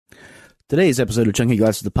Today's episode of Chunky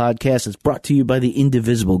Glasses, the podcast, is brought to you by the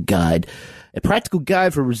Indivisible Guide, a practical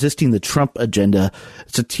guide for resisting the Trump agenda.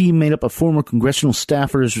 It's a team made up of former congressional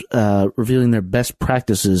staffers revealing their best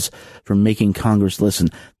practices for making Congress listen.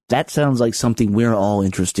 That sounds like something we're all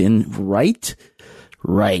interested in, right?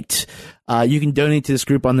 Right. You can donate to this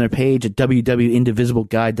group on their page at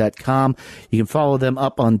www.indivisibleguide.com. You can follow them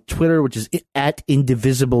up on Twitter, which is at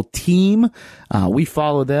IndivisibleTeam. We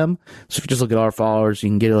follow them. So if you just look at our followers, you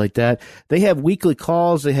can get it like that. They have weekly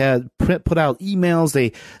calls. They have put out emails.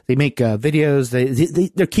 They make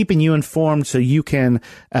videos. They're keeping you informed so you can,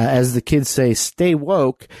 as the kids say, stay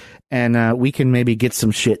woke, and we can maybe get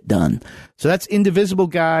some shit done. So that's Indivisible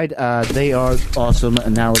Guide. They are awesome.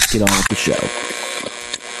 And now let's get on with the show.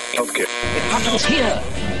 Okay. It happens here,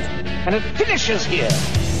 and it finishes here.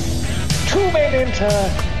 Two men enter,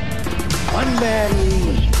 one man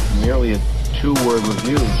leaves. Merely a two-word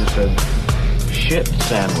review just said, shit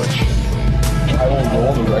sandwich. I will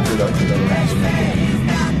roll the record up to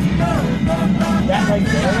That right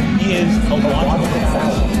there is a logical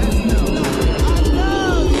fallacy.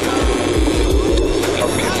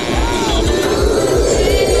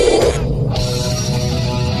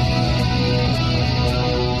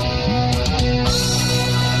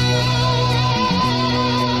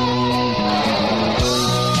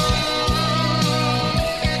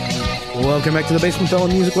 Welcome back to the Basement, fellow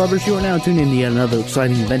music lovers. You are now tuned in to yet another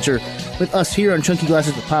exciting adventure with us here on Chunky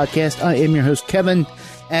Glasses, the podcast. I am your host, Kevin,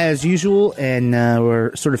 as usual, and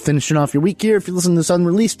we're sort of finishing off your week here. If you listen to this on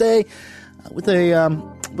release day, with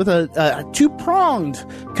a two-pronged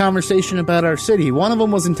conversation about our city. One of them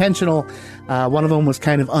was intentional. One of them was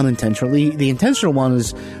kind of unintentional. The intentional one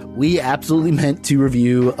is we absolutely meant to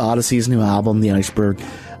review Odyssey's new album, The Iceberg,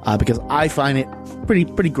 because I find it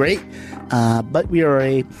pretty great. But we are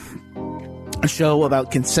a show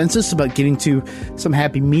about consensus, about getting to some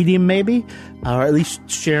happy medium, maybe, or at least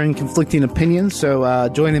sharing conflicting opinions. So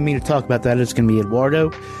joining me to talk about that is going to be Eduardo,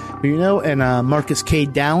 who you know, and Marcus K.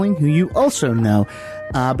 Dowling, who you also know.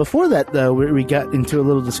 Before that, though, we got into a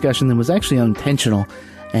little discussion that was actually unintentional,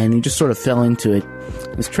 and he just sort of fell into it.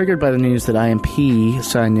 It was triggered by the news that IMP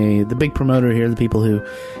signed the big promoter here, the people who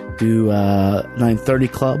do 930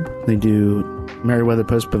 Club, they do Merriweather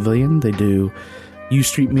Post Pavilion, they do U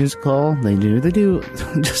Street Music Hall, they do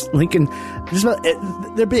just Lincoln, just about,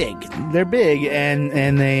 they're big,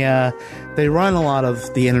 and they run a lot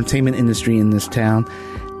of the entertainment industry in this town.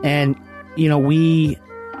 And, you know, we,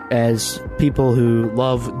 as people who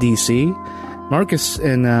love DC, Marcus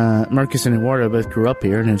and Eduardo both grew up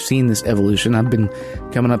here and have seen this evolution. I've been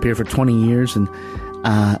coming up here for 20 years and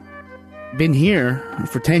been here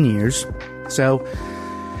for 10 years. So,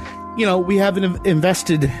 you know, we have an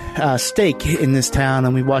invested stake in this town,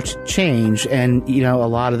 and we watch it change. And, you know, a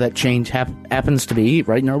lot of that change happens to be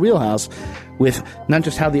right in our wheelhouse, with not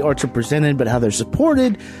just how the arts are presented, but how they're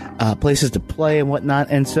supported, places to play and whatnot.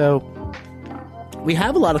 And so we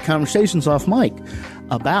have a lot of conversations off mic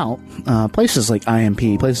about places like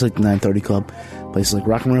IMP, places like the 930 Club, places like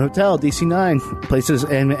Rock and Roll Hotel, DC9, places,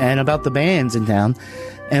 and about the bands in town.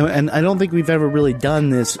 And I don't think we've ever really done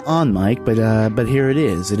this on mic, but here it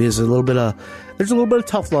is. It is there's a little bit of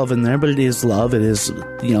tough love in there, but it is love. It is,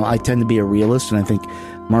 you know, I tend to be a realist, and I think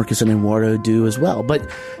Marcus and Eduardo do as well. But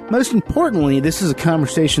most importantly, this is a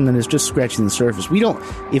conversation that is just scratching the surface.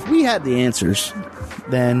 If we had the answers,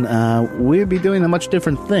 then we'd be doing a much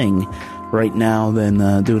different thing right now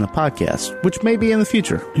than doing a podcast, which may be in the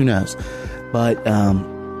future. Who knows? But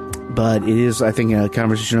it is, I think, a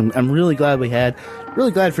conversation I'm really glad we had.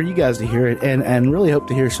 Really glad for you guys to hear it, and really hope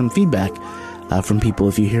to hear some feedback from people.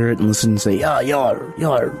 If you hear it and listen and say, "Oh, y'all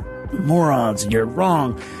are morons and you're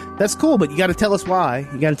wrong," that's cool. But you got to tell us why.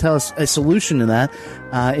 You got to tell us a solution to that.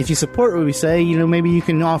 If you support what we say, you know, maybe you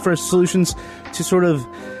can offer us solutions to sort of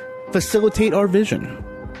facilitate our vision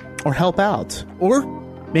or help out, or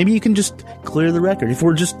maybe you can just clear the record. If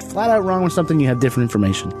we're just flat out wrong with something, you have different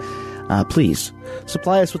information. Please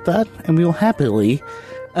supply us with that, and we will happily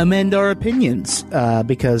amend our opinions,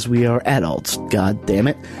 because we are adults. God damn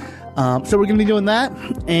it. So we're going to be doing that,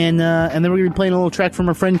 and then we're going to be playing a little track from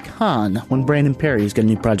our friend Khan, when Brandon Perry's got a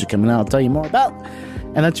new project coming out I'll tell you more about,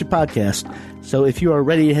 and that's your podcast. So if you are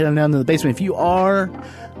ready to head on down to the basement, if you are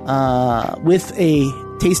with a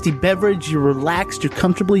tasty beverage, you're relaxed, you're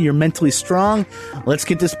comfortable, you're mentally strong, let's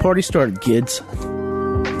get this party started, kids.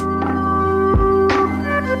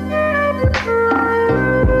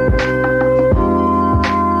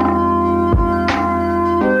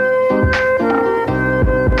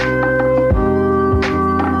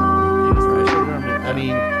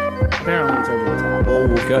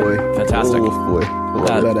 Good. Fantastic. Oh, boy.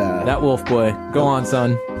 I love that Yeah. That Wolf Boy. Go on,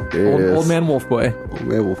 son. Yes. Old man Wolf Boy. Oh,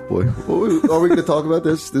 man, Wolf Boy. Are we going to talk about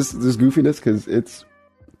this goofiness? Because it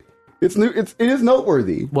is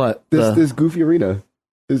noteworthy. What? This goofy arena.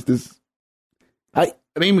 I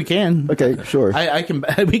mean, we can. Okay, sure.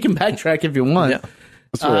 We can backtrack if you want.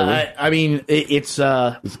 Yeah. I mean, it's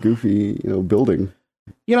this goofy, building.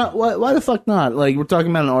 You know, why the fuck not? Like, we're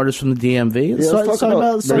talking about an artist from the DMV. Let's talk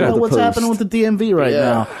about what's Post. happening with the DMV right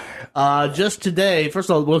now. Just today, first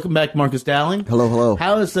of all, welcome back, Marcus Dowling. Hello.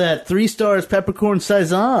 How is that 3 stars peppercorn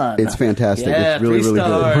saison? It's fantastic. Yeah, it's really, 3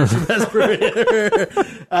 really stars. good.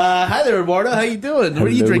 Hi there, Eduardo. How you doing? What are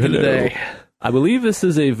you drinking today? I believe this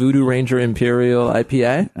is a Voodoo Ranger Imperial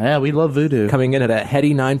IPA. Yeah, we love Voodoo. Coming in at a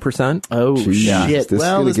heady 9%. Oh, Jeez. shit. This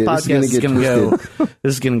Podcast is going to go.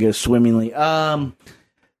 This is going to go swimmingly.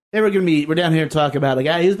 We're down here to talk about a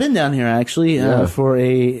guy who's been down here actually for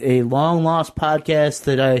a long lost podcast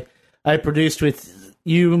that I produced with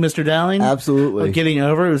you, Mr. Dowling. Absolutely. Getting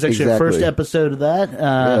Over. It was actually the first episode of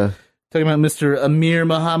that. Talking about Mr. Amir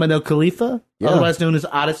Muhammad Al Khalifa, otherwise known as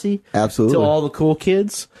Odyssey. Absolutely. To all the cool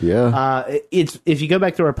kids. Yeah. If you go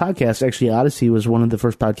back to our podcast, actually Odyssey was one of the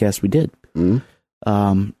first podcasts we did.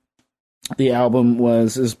 Mm-hmm. The album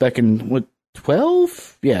is back in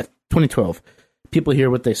 12? Yeah, 2012. People hear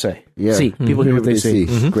what they say. Yeah. See, people hear what they see.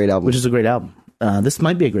 Mm-hmm. Great album. Which is a great album. This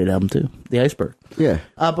might be a great album too. The Iceberg. Yeah.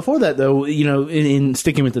 Before that, though, in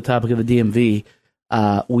sticking with the topic of the DMV,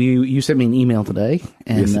 you sent me an email today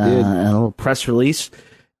and yes, you did. A little press release,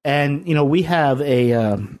 and we have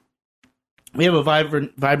a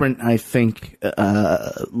vibrant, I think,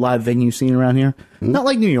 live venue scene around here. Mm-hmm. Not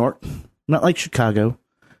like New York, not like Chicago,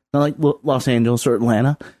 not like Los Angeles or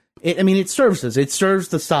Atlanta. It serves us. It serves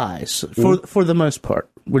the size for the most part.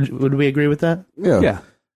 Would we agree with that? Yeah.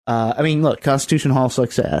 Look, Constitution Hall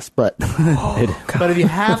sucks ass, but but if you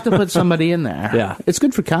have to put somebody in there, it's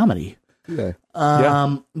good for comedy. Yeah.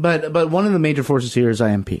 But one of the major forces here is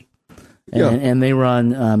IMP, and they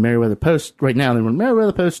run Merriweather Post right now. They run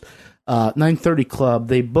Merriweather Post, 930 Club.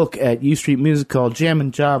 They book at U Street Music Hall, Jam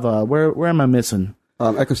and Java. Where am I missing?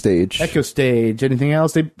 Echo Stage. Anything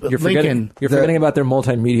else? You're forgetting about their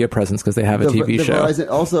multimedia presence because they have a TV show. Verizon,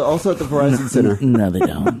 also at the Verizon Center. No, they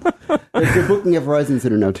don't. They're booking at Verizon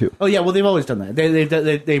Center now too. Oh yeah, well they've always done that.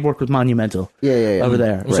 They work with Monumental. Yeah. Over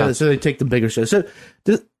there, right. so they take the bigger shows. So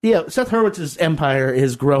Seth Hurwitz's empire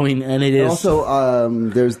is growing, and it is also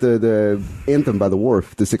there's the Anthem by the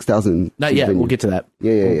Wharf, the 6,000. Not yet. We'll get to that.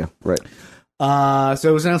 Yeah. Right. So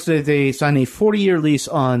it was announced that they signed a 40-year lease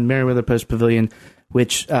on Merriweather Post Pavilion,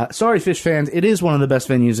 which, sorry, Fish fans, it is one of the best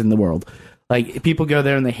venues in the world. Like, people go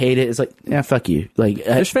there and they hate it. It's like, yeah, fuck you. Like,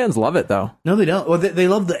 Fish fans love it, though. No, they don't. Well, they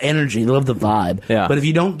love the energy. They love the vibe. Yeah. But if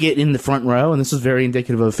you don't get in the front row, and this is very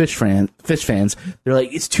indicative of Fish fans, they're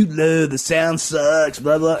like, it's too low, the sound sucks,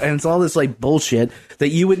 blah, blah. And it's all this, like, bullshit that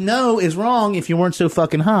you would know is wrong if you weren't so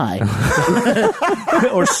fucking high.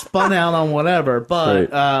 Or spun out on whatever.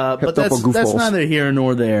 But that's neither here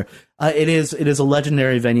nor there. It is a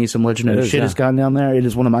legendary venue. Some legendary shit has gone down there. It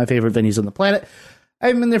is one of my favorite venues on the planet. I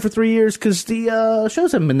haven't been there for 3 years because the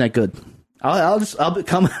shows haven't been that good. I'll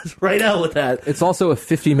come right out with that. It's also a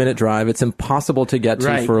 50-minute drive. It's impossible to get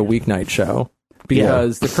to for a weeknight show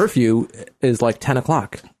because the curfew is like 10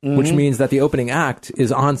 o'clock, which means that the opening act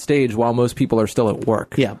is on stage while most people are still at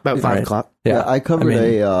work. Yeah, about 5 o'clock. Yeah, I covered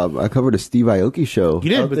a Steve Aoki show. You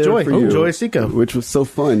did with Joy Seco, which was so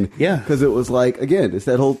fun. Yeah, because it was like, again, it's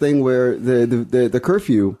that whole thing where the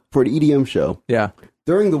curfew for an EDM show. Yeah.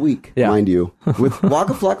 During the week, mind you, with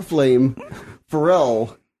Waka Flocka Flame,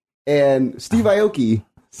 Pharrell, and Steve Aoki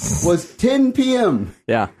was 10 p.m.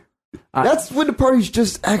 Yeah. That's when the party's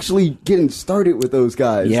just actually getting started with those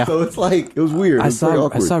guys. Yeah. So it's like, it was weird. I saw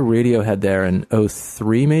Radiohead there in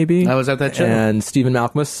 2003, maybe. I was at that show. And Stephen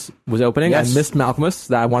Malkmus was opening. Yes. I missed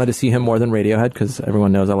Malkmus. I wanted to see him more than Radiohead because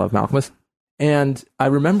everyone knows I love Malkmus. And I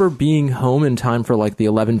remember being home in time for like the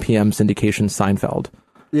 11 p.m. syndication Seinfeld.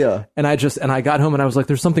 Yeah. And I got home and I was like,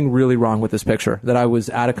 there's something really wrong with this picture. That I was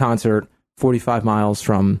at a concert 45 miles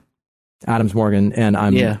from Adams Morgan and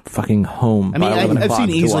I'm fucking home. I mean,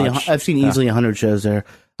 I've seen easily 100 shows there.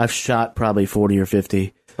 I've shot probably 40 or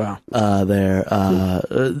 50. Wow. There.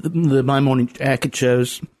 The My Morning Jacket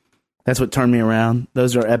shows, that's what turned me around.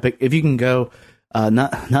 Those are epic. If you can go,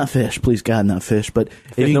 not Fish, please God, not Fish, but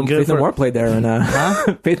if you can go Faith No More played there in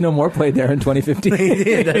Faith No More played there in 2015.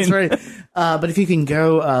 Yeah, that's right. But if you can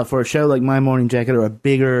go for a show like My Morning Jacket or a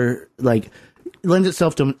bigger, like, lends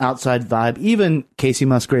itself to an outside vibe. Even Casey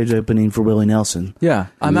Musgrave's opening for Willie Nelson. Yeah,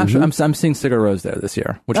 I'm seeing Sigur Rós there this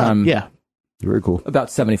year, which I'm very cool. About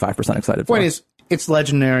 75% excited for. Point is, it's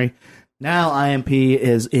legendary. Now IMP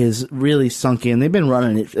is really sunk in. They've been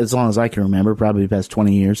running it as long as I can remember, probably the past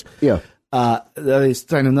 20 years. Yeah. They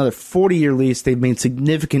signed another 40-year lease. They've made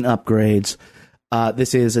significant upgrades.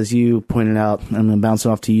 This is, as you pointed out, I'm going to bounce it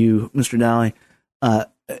off to you, Mr. Dowling.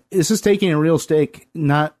 This is taking a real stake,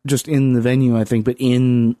 not just in the venue, I think, but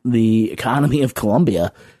in the economy of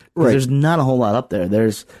Columbia. Right. There's not a whole lot up there.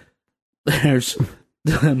 There's the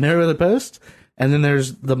Meriwether Post, and then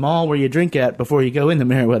there's the mall where you drink at before you go into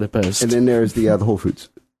Meriwether Post. And then there's the Whole Foods.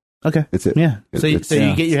 Okay. That's it. Yeah. So you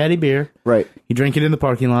get your heady beer. Right. You drink it in the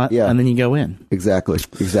parking lot. Yeah. And then you go in. Exactly.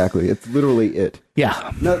 It's literally it.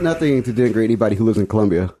 Yeah. Nothing to denigrate anybody who lives in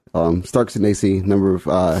Columbia. Starks and Nacy, a number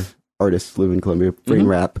of artists live in Columbia. Brain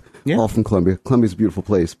Rap, all from Columbia. Columbia's a beautiful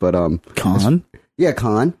place, but Con. Yeah,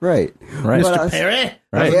 Con. Right. Mr. Perry.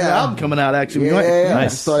 Right. Yeah. Album coming out actually. Yeah.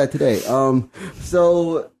 Nice. I saw that today.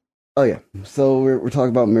 So we're talking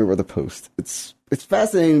about Meriwether Post. It's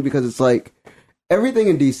fascinating because it's like everything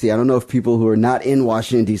in DC. I don't know if people who are not in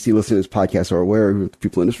Washington DC listening to this podcast are aware.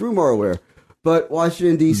 People in this room are aware, but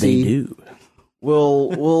Washington DC they do.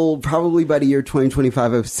 will probably by the year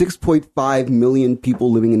 2025 have 6.5 million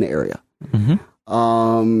people living in the area. Mm-hmm.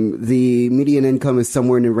 The median income is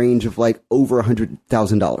somewhere in the range of like over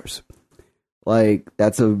 $100,000. Like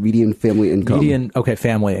that's a median family income.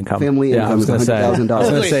 Family income. Family income is $100,000. I was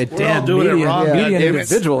going to say, damn, doing it wrong. Median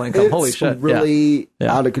individual income. It's holy shit! Really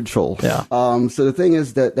out of control. Yeah. So the thing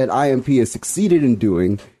is that IMP has succeeded in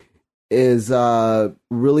doing is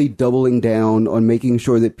really doubling down on making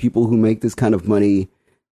sure that people who make this kind of money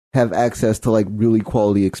have access to like really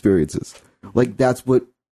quality experiences. Like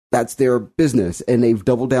that's their business, and they've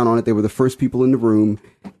doubled down on it. They were the first people in the room,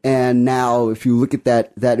 and now if you look at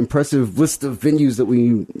that impressive list of venues that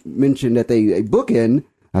we mentioned that they book in,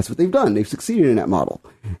 that's what they've done. They've succeeded in that model,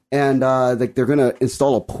 and like they're going to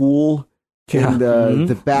install a pool in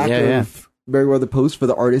the back of Meriwether Post for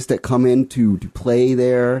the artists that come in to play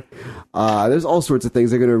there. There's all sorts of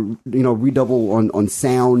things. They're going to redouble on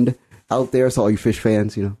sound out there. So all you Fish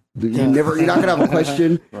fans, you're not gonna have a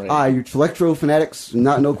question. Right. Your Electro fanatics,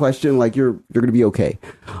 no question. Like you're gonna be okay.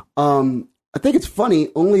 I think it's funny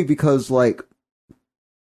only because like,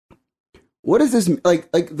 what is this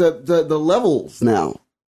like the levels now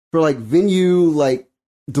for like venue like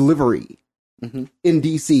delivery in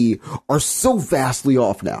DC are so vastly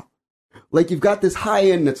off now. Like you've got this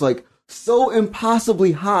high end that's like so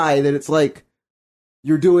impossibly high that it's like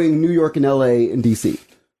you're doing New York and LA and DC.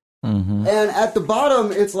 Mm-hmm. And at the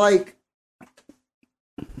bottom, it's like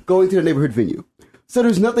going to a neighborhood venue. So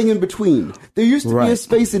there's nothing in between. There used to be a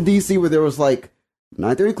space in DC where there was like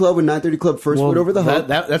 930 Club when 930 Club first went over the hump.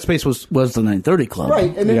 That space was the 930 Club.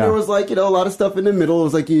 Right. And then there was like, a lot of stuff in the middle. It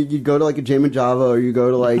was like you go to like a Jam and Java or you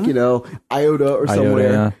go to like, Iota or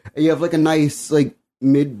somewhere. And you have like a nice like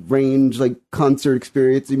mid-range like concert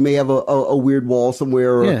experience. You may have a weird wall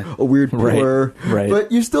somewhere or a weird pillar,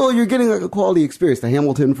 but you're getting like a quality experience. The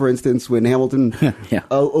Hamilton, for instance, when Hamilton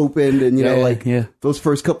opened, and those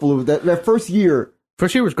first couple of that first year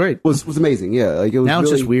was great. Was amazing. Yeah, like it was. Now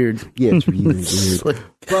really, it's just weird. Yeah, it's really weird.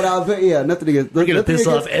 But yeah, nothing against. We're gonna piss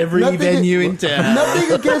off every venue in town.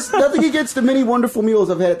 Nothing against the many wonderful meals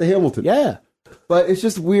I've had at the Hamilton. Yeah, but it's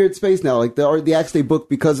just a weird space now. Like the acts they book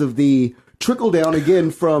because of the trickle down again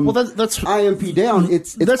from that's IMP down.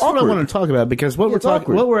 It's that's awkward. what I want to talk about because what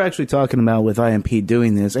we're actually talking about with IMP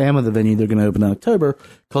doing this, and with the venue they're going to open in October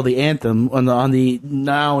called the Anthem on the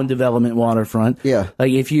now in development waterfront. Yeah,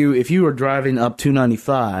 like if you were driving up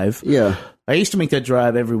 295. Yeah. I used to make that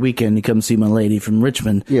drive every weekend to come see my lady from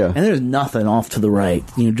Richmond. Yeah. And there's nothing off to the right.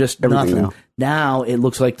 Just everything nothing. Now it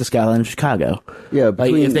looks like the skyline of Chicago. Yeah.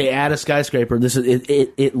 Like if they add a skyscraper,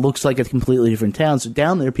 it looks like a completely different town. So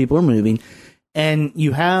down there, people are moving. And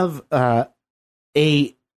you have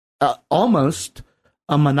almost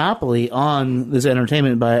a monopoly on this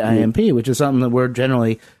entertainment by IMP, which is something that we're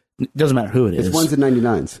generally, doesn't matter who it is. It's ones and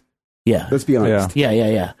 99s. Yeah. Let's be honest.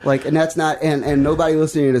 Yeah. Like, and that's not, and nobody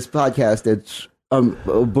listening to this podcast that's a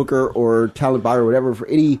booker or talent buyer or whatever for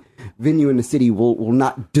any venue in the city will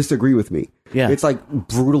not disagree with me. Yeah. It's like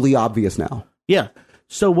brutally obvious now. Yeah.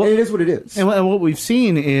 So it is what it is. And what we've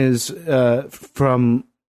seen is, from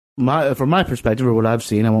my perspective, or what I've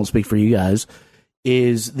seen, I won't speak for you guys,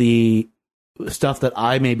 is the stuff that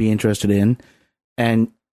I may be interested in,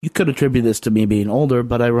 and you could attribute this to me being older,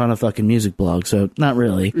 but I run a fucking music blog, so not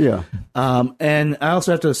really. Yeah. And I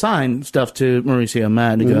also have to assign stuff to Mauricio and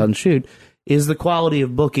Matt to go out and shoot, is the quality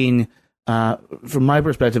of booking, from my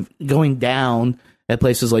perspective, going down at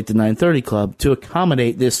places like the 930 Club to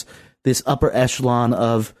accommodate this upper echelon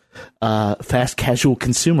of fast casual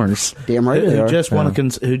consumers. Damn right who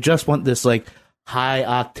just want this like high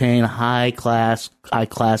octane, high class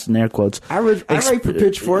in air quotes. I write for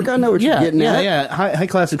Pitchfork. I know what you're getting at. Yeah, high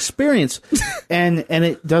class experience, and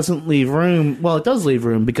it doesn't leave room. Well, it does leave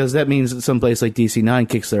room because that means that some place like DC9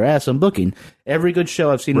 kicks their ass on booking. Every good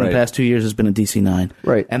show I've seen in the past 2 years has been a DC9,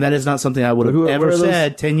 right? And that is not something I would have ever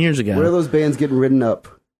said 10 years ago. Where are those bands getting ridden up?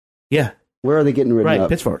 Yeah, where are they getting ridden up? Right,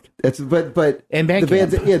 Pitchfork. But and the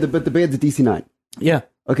bands, but the band's at DC9. Yeah.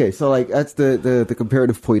 Okay, so like that's the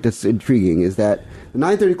comparative point that's intriguing is that the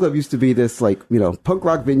 930 Club used to be this like punk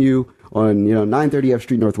rock venue on 930 F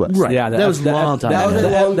Street Northwest. Right. Yeah, that was a long time ago. That was a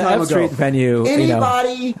long time ago. F Street venue.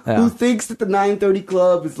 Anybody who thinks that the 930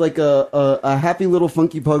 Club is like a happy little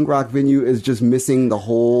funky punk rock venue is just missing the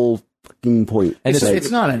whole fucking point. And it's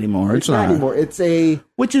not anymore. It's not anymore. It's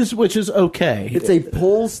which is okay. It's a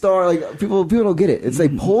Polestar. Like people don't get it. It's a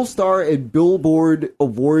Polestar and Billboard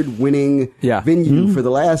award-winning venue for the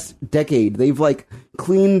last decade. They've like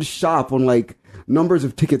cleaned shop on like numbers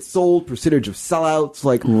of tickets sold, percentage of sellouts,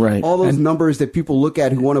 like all those numbers that people look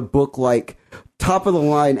at who want to book like top of the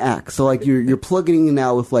line acts. So like you're plugging in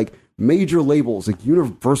now with like major labels like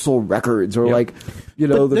Universal Records or like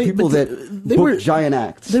people that book giant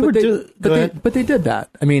acts. But they did that.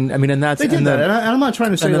 I mean, and that's they did that. And I'm not trying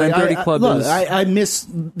to say the 930 Club. I miss.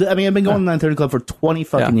 I mean, I've been going to the 930 Club for 20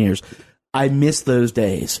 fucking years. I miss those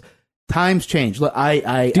days. Times change. Look,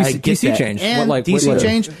 I get DC that. changed. And DC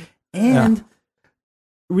changed. And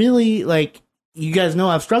really, like, you guys know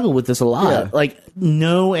I've struggled with this a lot. Yeah. Like,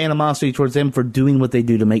 no animosity towards them for doing what they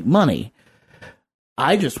do to make money.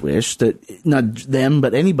 I just wish that not them,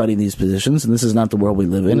 but anybody in these positions, and this is not the world we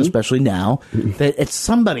live in, especially now, that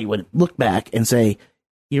somebody would look back and say,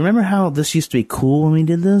 you remember how this used to be cool when we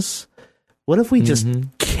did this? What if we just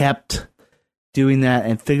kept doing that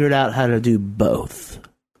and figured out how to do both?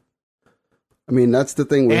 I mean, that's the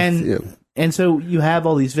thing with... And so you have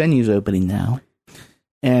all these venues opening now,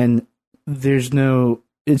 and there's no...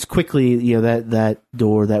 It's quickly, that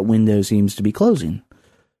door, that window seems to be closing.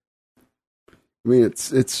 I mean,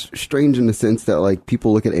 it's strange in the sense that like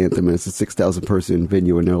people look at Anthem and it's a 6,000 person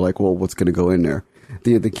venue and they're like, well, what's going to go in there?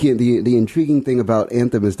 The intriguing thing about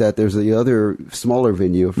Anthem is that there's the other smaller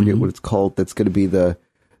venue, I forget what it's called, that's going to be the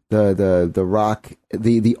rock,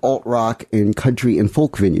 the alt rock and country and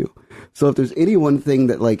folk venue. So if there's any one thing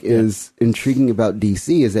that like is intriguing about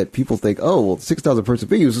DC is that people think, oh, well, 6,000 person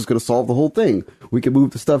venues is going to solve the whole thing. We can move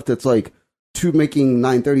the stuff that's like to making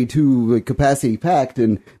 932 like, capacity packed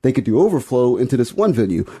and they could do overflow into this one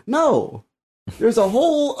venue. No, there's a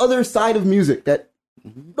whole other side of music that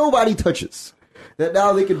nobody touches that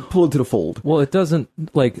now they can pull into the fold. Well, it doesn't,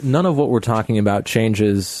 like, none of what we're talking about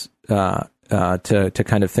changes to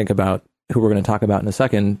kind of think about who we're going to talk about in a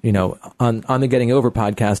second. On the Getting Over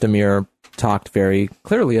podcast, Amir talked very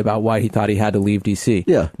clearly about why he thought he had to leave DC.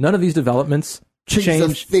 Yeah. None of these developments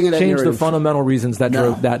change the fundamental reasons that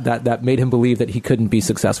drove that made him believe that he couldn't be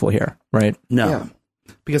successful here, right? No,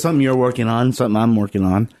 because something you're working on, something I'm working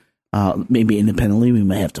on, maybe independently, we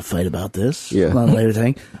may have to fight about this. Yeah, on a later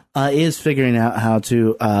thing, is figuring out how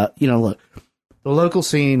to, look, the local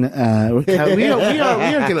scene. We are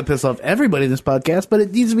going to piss off everybody in this podcast, but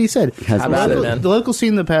it needs to be said. The local scene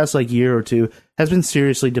in the past year or two has been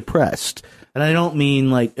seriously depressed, and I don't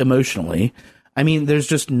mean like emotionally. I mean, there's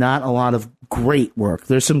just not a lot of great work.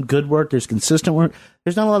 There's some good work. There's consistent work.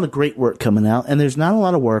 There's not a lot of great work coming out. And there's not a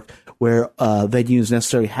lot of work where venues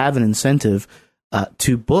necessarily have an incentive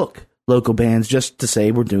to book local bands just to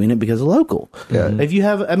say we're doing it because of local. Yeah. If you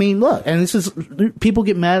have, look, and this is, people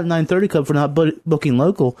get mad at 930 Club for not booking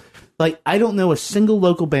local. Like, I don't know a single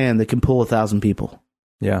local band that can pull 1,000 people.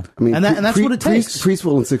 Yeah, I mean, and that's what it takes. Priest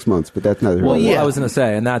will in 6 months, but that's not. Well, I was going to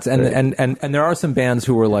say, and that's and there are some bands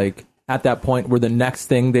who were like at that point where the next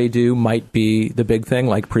thing they do might be the big thing,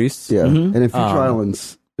 like Priests. Yeah, and then Future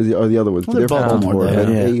Islands are the other ones. Well, they're Baltimore.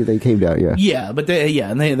 They came down. Yeah, yeah, but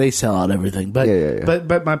they sell out everything. But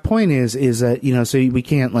but my point is that so we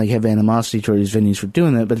can't like have animosity toward these venues for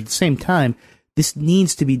doing that. But at the same time, this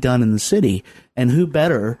needs to be done in the city, and who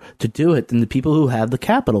better to do it than the people who have the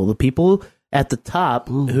capital, the people at the top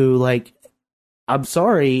who like. I'm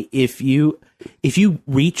sorry if you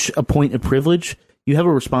reach a point of privilege, you have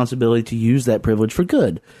a responsibility to use that privilege for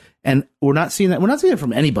good. And we're not seeing that. We're not seeing it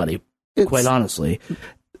from anybody, quite honestly.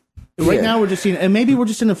 Right now, we're just seeing, and maybe we're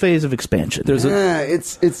just in a phase of expansion.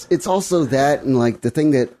 It's also that, and like the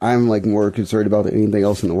thing that I'm like more concerned about than anything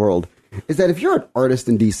else in the world is that if you're an artist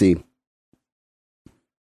in DC,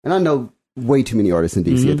 and I know way too many artists in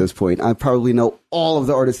DC at this point, I probably know all of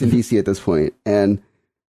the artists in DC at this point, and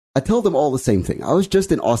I tell them all the same thing. I was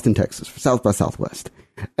just in Austin, Texas for South by Southwest.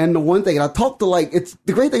 And the one thing, and I talk to it's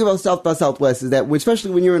the great thing about South by Southwest is that,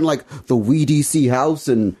 especially when you're in the WeDC house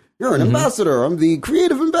and you're an ambassador, I'm the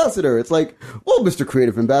creative ambassador. It's like, well, Mr.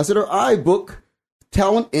 Creative Ambassador, I book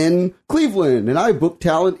talent in Cleveland and I book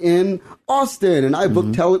talent in Austin and I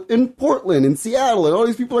book talent in Portland and Seattle. And all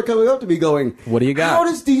these people are coming up to me going, what do you got? How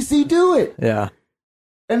does DC do it? Yeah.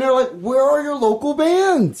 And they're like, where are your local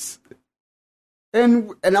bands?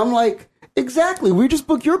 And I'm like, exactly. We just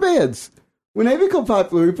book your bands. When they become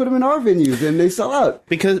popular, we put them in our venues and they sell out.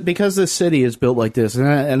 Because the city is built like this, and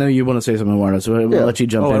I know you want to say something, Marta, so I'll let you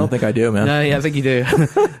jump in. I don't think I do, man. No, yeah, I think you do.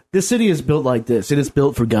 The city is built like this. It is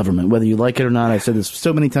built for government, whether you like it or not. I've said this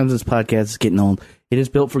so many times in this podcast, it's getting old. It is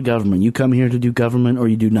built for government. You come here to do government or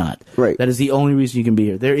you do not. Right. That is the only reason you can be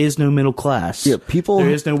here. There is no middle class. Yeah, There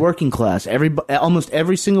is no working class. Almost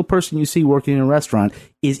every single person you see working in a restaurant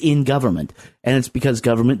is in government, and it's because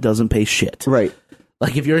government doesn't pay shit. Right.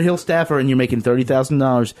 Like, if you're a Hill staffer and you're making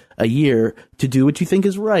 $30,000 a year to do what you think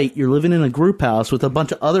is right, you're living in a group house with a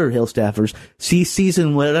bunch of other Hill staffers. See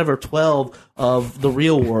season 12 of The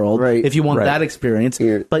Real World, right, if you want that experience.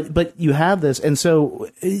 Yeah. But you have this, and so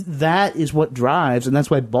that is what drives, and that's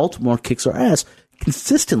why Baltimore kicks our ass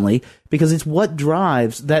consistently, because it's what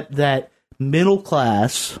drives that middle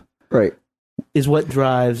class. Right. Is what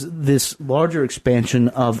drives this larger expansion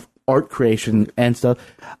of art creation and stuff.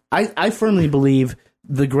 I firmly believe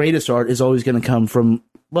the greatest art is always going to come from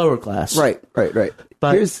lower class. Right.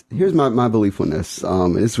 But here's my belief on this.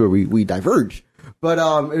 This is where we diverge, but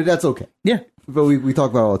that's okay. Yeah. But we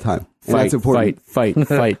talk about it all the time. And that's important. Fight.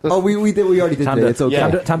 Oh, we already did that. It's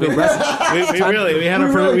okay. Time to wrestle. we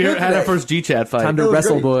had our first G-Chat fight. Time to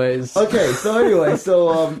wrestle, great. boys. Okay, so anyway,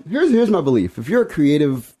 here's my belief. If you're a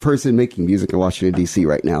creative person making music in Washington, D.C.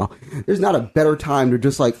 right now, there's not a better time to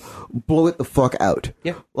just blow it the fuck out.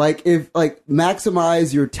 Yeah.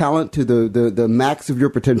 Maximize your talent to the max of your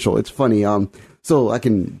potential. It's funny. So I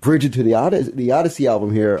can bridge it to the Odyssey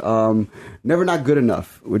album here. Never Not Good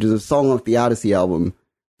Enough, which is a song off the Odyssey album.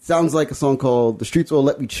 Sounds like a song called The Streets Will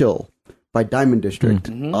Let Me Chill by Diamond District.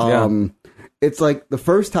 It's like the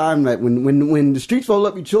first time that when The Streets Will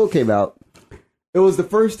Let Me Chill came out, it was the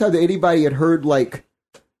first time that anybody had heard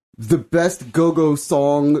the best go-go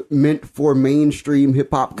song meant for mainstream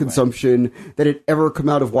hip-hop consumption that had ever come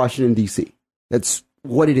out of Washington, D.C. That's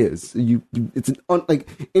what it is. It's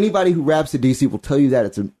anybody who raps in DC will tell you that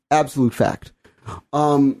it's an absolute fact.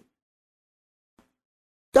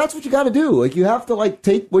 That's what you got to do. You have to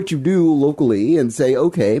take what you do locally and say,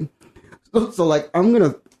 okay, so I'm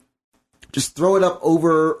gonna just throw it up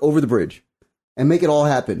over the bridge and make it all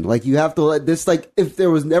happen. You have to let this if there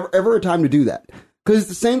was never ever a time to do that, because it's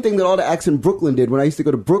the same thing that all the acts in Brooklyn did when I used to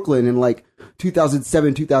go to Brooklyn in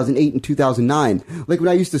 2007, 2008, and 2009. When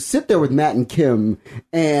I used to sit there with Matt and Kim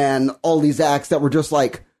and all these acts that were just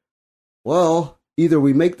well, either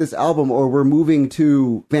we make this album or we're moving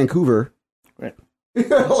to Vancouver. Right.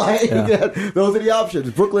 Those are the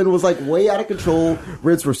options. Brooklyn was way out of control.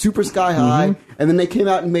 Rents were super sky high. And then they came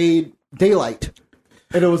out and made Daylight.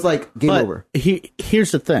 And it was game over.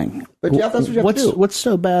 Here's the thing. But Jeff, that's what you have to do. What's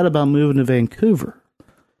so bad about moving to Vancouver?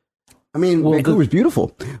 I mean, Vancouver's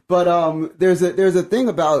beautiful, but there's a thing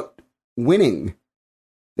about winning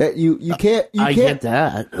that you can't. I get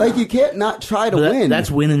that. You can't not try to win. That's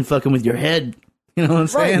winning fucking with your head. You know what I'm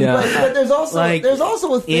saying? Right. But there's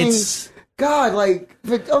also a thing.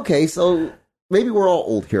 Okay, so maybe we're all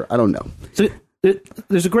old here. I don't know. So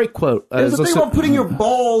there's a great quote. There's a thing about putting your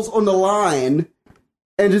balls on the line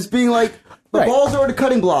and just being balls are on the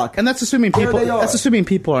cutting block, and that's assuming people. That's assuming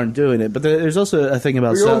people aren't doing it. But there's also a thing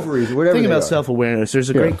about self-awareness. There's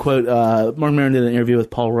a great quote. Mark Maron did an interview with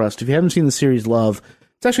Paul Rust. If you haven't seen the series Love,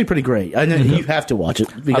 it's actually pretty great. I know you have to watch it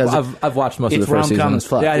because I've watched most of the first season. It's rom-com as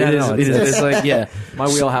fuck. Yeah, it's my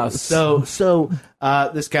wheelhouse. So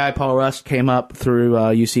this guy Paul Rust came up through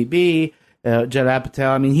UCB. Judd Apatow.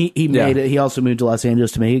 I mean, he made it. He also moved to Los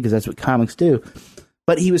Angeles to make it because that's what comics do.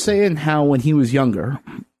 But he was saying how when he was younger,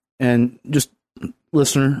 and just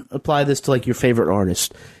listener, apply this to your favorite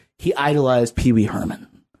artist. He idolized Pee Wee Herman.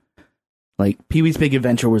 Pee Wee's Big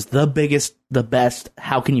Adventure was the biggest, the best.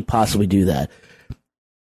 How can you possibly do that?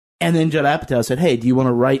 And then Judd Apatow said, "Hey, do you want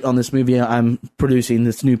to write on this movie? I'm producing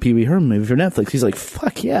this new Pee Wee Herman movie for Netflix." He's like,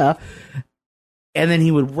 "Fuck yeah!" And then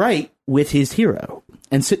he would write with his hero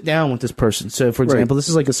and sit down with this person. So, for example, this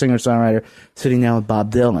is a singer-songwriter sitting down with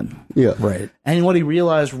Bob Dylan. Yeah, right. And what he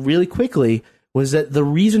realized really quickly was that the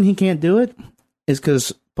reason he can't do it is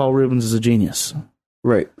because Paul Rubens is a genius.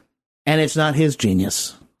 Right. And it's not his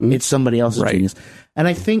genius. It's somebody else's genius. And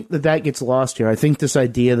I think that gets lost here. I think this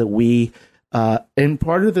idea that we And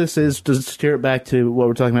part of this is to steer it back to what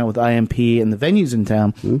we're talking about with IMP and the venues in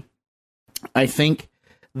town. Mm-hmm. I think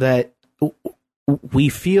that we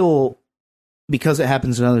feel, because it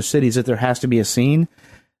happens in other cities, that there has to be a scene.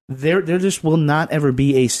 There just will not ever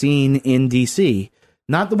be a scene in DC.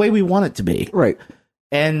 Not the way we want it to be. Right.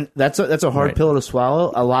 And that's a hard pill to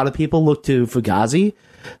swallow. A lot of people look to Fugazi,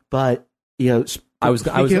 but I was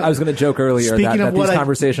going to joke earlier that these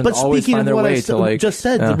conversations always find their way to like. Just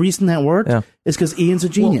said the reason that worked is because Ian's a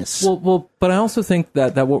genius. Well, but I also think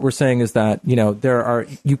that what we're saying is that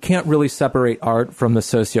you can't really separate art from the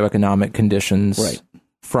socioeconomic conditions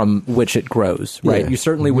from which it grows. Right. Yeah. You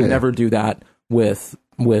certainly would never do that with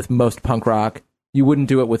most punk rock. You wouldn't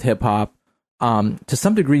do it with hip hop. To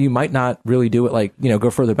some degree, you might not really do it go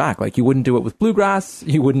further back. Like you wouldn't do it with bluegrass.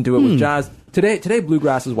 You wouldn't do it with jazz. Today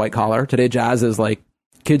bluegrass is white collar. Today jazz is like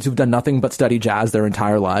kids who've done nothing but study jazz their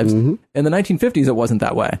entire lives. Mm-hmm. In the 1950s, it wasn't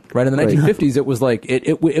that way, right? In the 1950s, it was like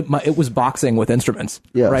it was boxing with instruments,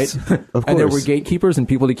 right? Of course. And there were gatekeepers and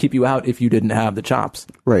people to keep you out if you didn't have the chops,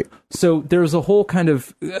 right? So there's a whole kind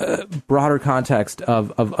of broader context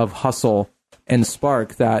of hustle and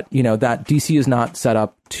spark that that DC is not set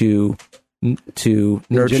up to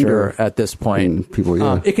nurture at this point.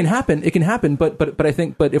 People, it can happen, but I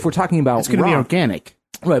think, if we're talking about it's going to be organic,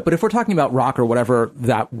 right? But if we're talking about rock or whatever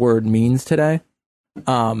that word means today,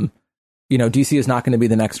 DC is not going to be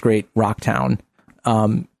the next great rock town.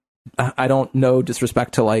 I don't know,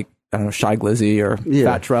 disrespect to I don't know, Shy Glizzy or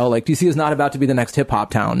Fat Trell. Like DC is not about to be the next hip hop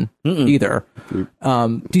town either.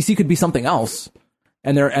 DC could be something else.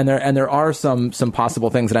 And there are some possible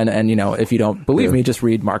things that if you don't believe me, just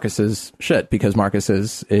read Marcus's shit, because Marcus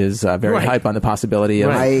is very hype on the possibility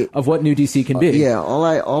of what new DC can be. Yeah,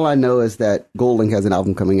 all I know is that Goldlink has an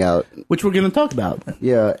album coming out, which we're going to talk about.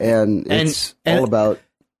 Yeah, and it's all about.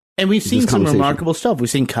 And we've seen some remarkable stuff. We've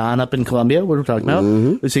seen Khan up in Columbia, what we're talking about.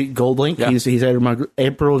 Mm-hmm. We've seen Goldlink. Yeah. He's had remarkable.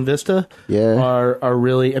 April and Vista are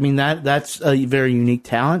really, that's a very unique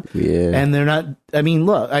talent. Yeah. And they're not,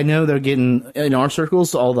 look, I know they're getting, in our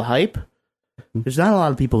circles, all the hype. There's not a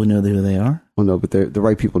lot of people who know who they are. Oh, no, but the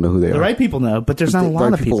right people know who they are. The right people know, but there's not a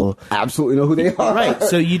lot of people absolutely know who they are. Right.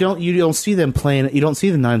 So you don't see them playing, you don't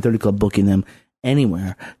see the 930 Club booking them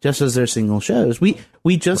anywhere, just as their single shows.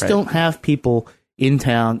 We just don't have people in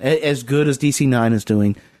town as good as DC9 is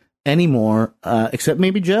doing anymore, except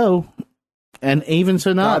maybe Joe, and even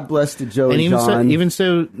so not. God bless to Joe and John. Even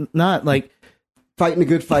so not fighting a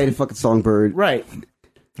good fight in fucking Songbird. Right.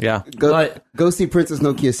 Yeah. Go see Princess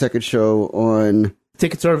Nokia's second show on.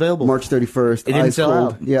 Tickets are available March 31st. It didn't sell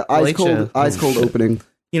out. Yeah, Ice Cold opening.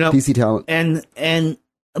 DC talent.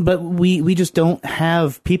 But we just don't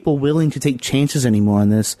have people willing to take chances anymore on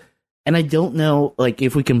this. And I don't know,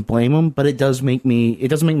 if we can blame them, but it doesn't make me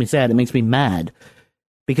sad. It makes me mad.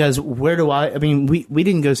 Because we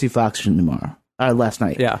didn't go see Foxygen tomorrow, last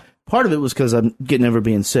night. Yeah. Part of it was because I'm getting over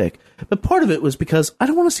being sick. But part of it was because I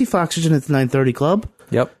don't want to see Foxygen at the 930 Club.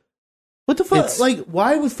 Yep. What the fuck?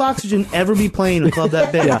 Why would Foxygen ever be playing a club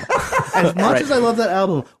that big? As much as I love that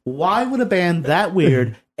album, why would a band that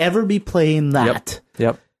weird ever be playing that?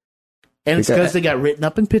 Yep. And it's because they got written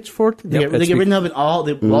up in Pitchfork. They get written up in all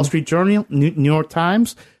the Wall Street Journal, New York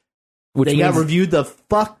Times. They got reviewed the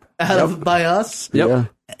fuck out of by us. Yep. Yeah.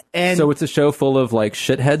 And so it's a show full of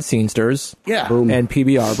shithead scenesters, and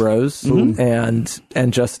PBR bros,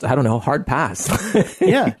 and just I don't know, hard pass.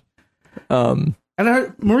 Yeah. And I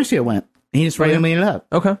heard Mauricio went. He just randomly ended up.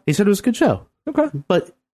 Okay. He said it was a good show. Okay.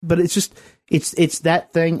 But it's just it's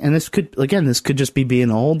that thing, and this could just be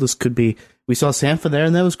being old. This could be we saw Sampha there,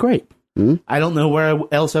 and that was great. Mm-hmm. I don't know where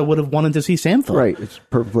else I would have wanted to see Sampha. Right, it's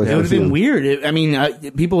perfect. It would have been weird.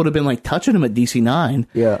 People would have been touching him at DC9.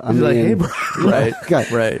 Yeah, hey, bro. Right,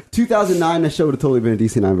 God, right. 2009, that show would have totally been at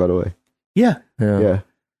DC9. By the way. Yeah.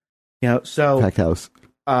 So packed house.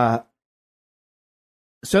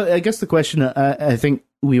 So I guess the question I think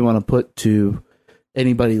we want to put to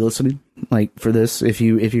anybody listening, for this, if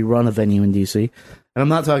you run a venue in DC, and I'm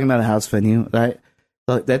not talking about a house venue,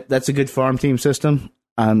 that's a good farm team system.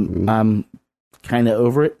 I'm kind of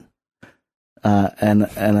over it, and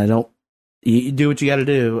I don't. You do what you got to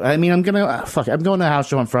do. I'm going to a house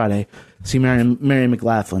show on Friday. See Mary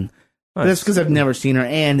McLaughlin. Nice. That's because I've never seen her,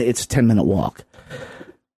 and it's a 10-minute walk.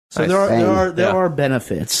 So nice. there are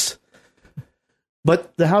benefits,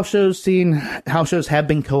 but the house shows have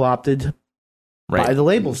been co-opted by the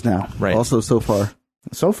labels now. Right. Also, so far.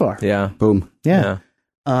 Yeah. Boom. Yeah.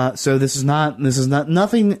 So this is not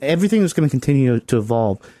nothing. Everything is going to continue to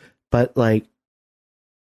evolve, but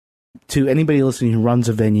to anybody listening who runs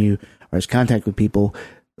a venue or has contact with people,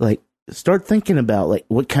 start thinking about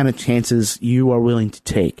what kind of chances you are willing to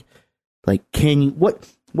take. Like,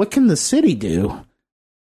 what can the city do,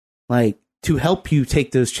 like, to help you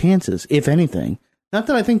take those chances, if anything? Not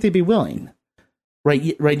that I think they'd be willing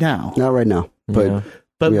right now. Not right now, but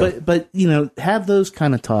but you know, have those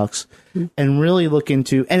kind of talks and really look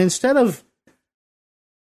into, and instead of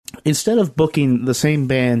booking the same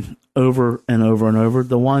band over and over and over,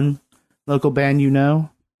 the one local band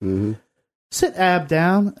sit Ab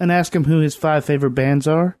down and ask him who his 5 favorite bands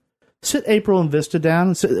are. Sit April and Vista down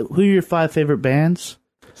and say, who are your 5 favorite bands?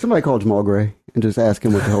 Somebody call Jamal Gray and just ask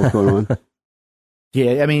him what the hell's going on.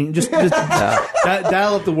 Yeah, I mean, just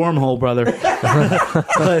dial up the wormhole, brother.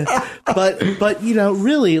 but you know,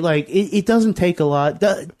 really, like, it doesn't take a lot.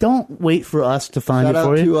 Don't wait for us to find it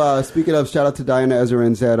for you. Speaking of, shout out to Diana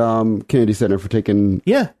Ezerins at Kennedy Center for taking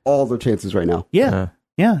all their chances right now. Yeah,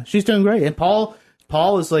 she's doing great. And Paul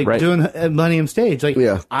is like doing a Millennium Stage. Like,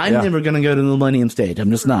 I'm never going to go to the Millennium Stage. I'm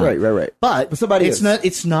just not. Right. But somebody it's not.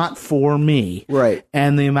 It's not for me. Right.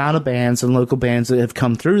 And the amount of bands and local bands that have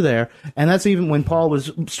come through there, and that's even when Paul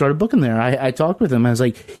started booking there. I talked with him. I was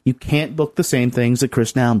like, you can't book the same things that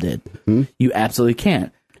Chris Naum did. Mm-hmm. You absolutely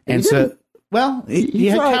can't. And so, well, he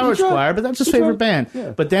had Coward Squire, but that's his favorite band.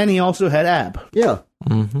 Yeah. But then he also had Ab. Yeah.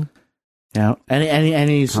 Mm-hmm. Yeah. And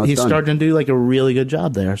he's starting to do like a really good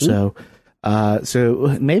job there. So.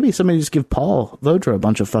 So maybe somebody just give Paul Vodra a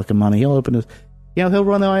bunch of fucking money. He'll open his, he'll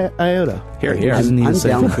run the IOTA. Here. I'm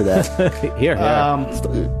down for that. Here.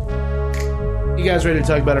 You guys ready to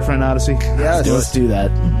talk about our friend Odyssey? Yes. Let's do that.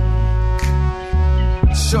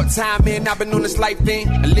 Short time in, I've been on this life thing.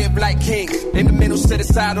 I live like kings. In the middle, set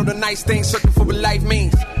aside all the nice things, searching for what life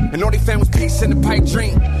means. And all they found was peace in the pipe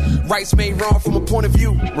dream. Rights made wrong from a point of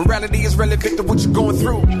view. Morality is relevant to what you're going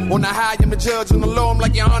through. On the high, I'm the judge. On the low, I'm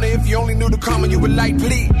like, Your Honor, if you only knew the karma, you would like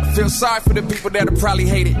plead. I feel sorry for the people that'll probably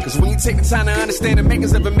hate it. Cause when you take the time to understand the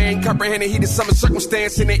makers of a man, comprehend the heat of summer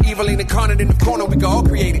circumstance, and the evil ain't incarnate in the corner, we can all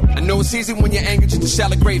create it. I know it's easy when you're angry just to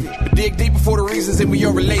shallow grave it. But dig deeper for the reasons and we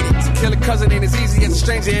all related. To kill a cousin ain't as easy as a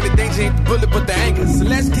stranger, and the danger ain't the bullet but the anger. So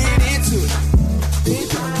let's get into it.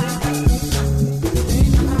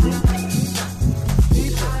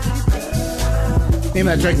 Name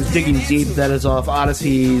of that track is Digging Deep. That is off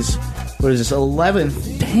Odyssey's, what is this,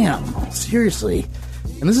 11th? Damn, seriously.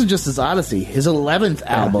 And this is just his Odyssey, his 11th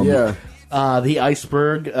album. Yeah. The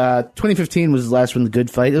Iceberg. 2015 was his last one, The Good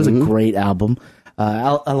Fight. It was a great album.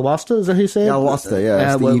 Alawasta, is that how you say it? Alawasta,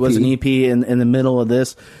 yeah. Was an EP in the middle of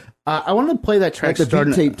this. I wanted to play that track. Like the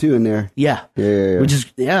beat tape too in there. Yeah. Which is,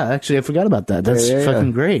 actually, I forgot about that. That's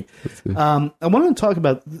fucking great. I wanted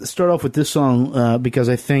to start off with this song because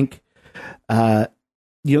I think,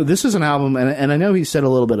 this is an album, and I know he said a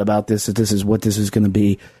little bit about this, that this is what this is going to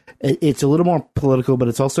be. It's a little more political, but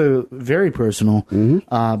it's also very personal.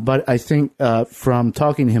 Mm-hmm. But I think from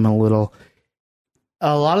talking to him a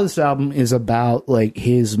lot of this album is about like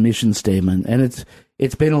his mission statement, and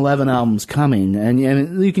it's been 11 albums coming, and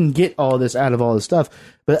you can get all this out of all this stuff,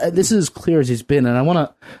 but this is as clear as he's been. And I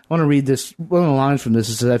want to read this. One of the lines from this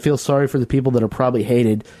is, "I feel sorry for the people that are probably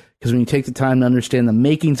hated, because when you take the time to understand the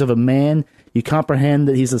makings of a man, you comprehend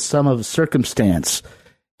that he's the sum of circumstance.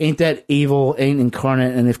 Ain't that evil, ain't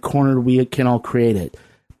incarnate, and if cornered, we can all create it."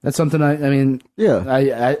 That's something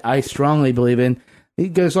I strongly believe in. He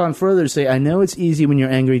goes on further to say, "I know it's easy when you're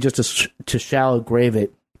angry just to shallow grave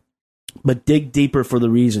it, but dig deeper for the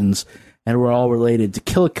reasons, and we're all related. To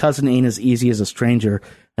kill a cousin ain't as easy as a stranger,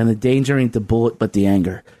 and the danger ain't the bullet but the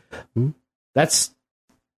anger." Mm-hmm. That's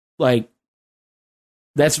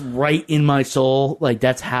right in my soul. Like,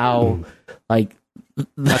 that's how, like,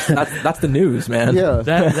 that's the news, man. Yeah,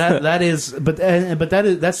 that is,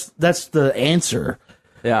 that's the answer.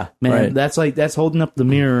 Yeah, man. Right. That's holding up the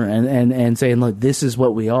mirror and saying, look, this is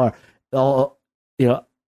what we are.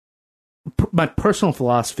 My personal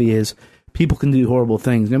philosophy is people can do horrible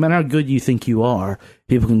things. No matter how good you think you are,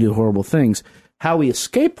 people can do horrible things. How we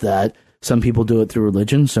escape that, some people do it through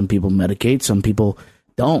religion, some people medicate, some people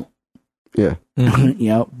don't. Yeah.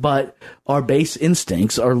 Mm-hmm. But our base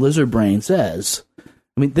instincts, our lizard brain says,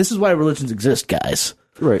 I mean, this is why religions exist, guys.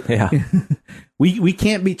 Right. Yeah. We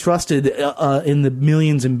can't be trusted in the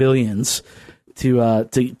millions and billions to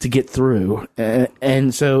get through.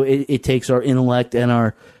 And so it takes our intellect and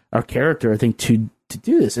our character, I think, to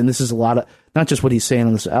do this. And this is a lot of, not just what he's saying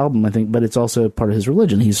on this album, I think, but it's also part of his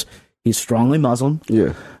religion. He's strongly Muslim.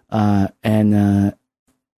 Yeah. And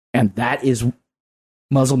that is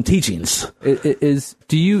Muslim teachings.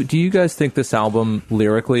 Do you guys think this album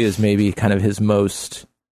lyrically is maybe kind of his most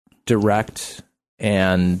direct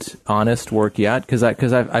and honest work yet? Because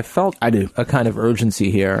I felt a kind of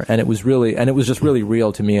urgency here, and it was just really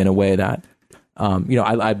real to me in a way that,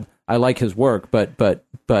 I I like his work, but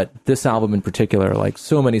this album in particular, like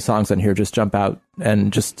so many songs on here just jump out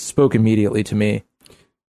and just spoke immediately to me.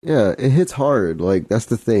 Yeah, it hits hard. Like, that's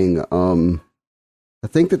the thing. I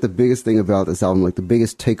think that the biggest thing about this album, like the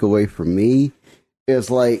biggest takeaway for me, is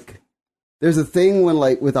like there's a thing when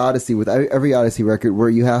like with Odyssey, with every Odyssey record, where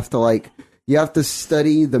you have to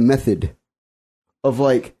study the method of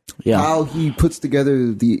like how he puts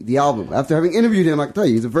together the album. After having interviewed him, I can tell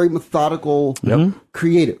you he's a very methodical,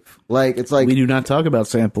 creative. Like, it's like we do not talk about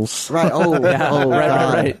samples, right? Oh,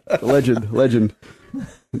 right. Legend.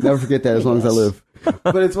 Never forget that as long as I live.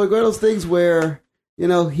 But it's like one of those things where, you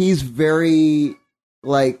know, he's very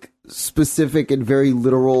like specific and very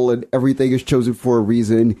literal, and everything is chosen for a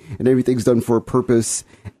reason and everything's done for a purpose.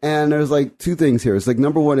 And there's like two things here. It's like,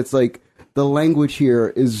 number one, it's like the language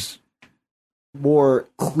here is more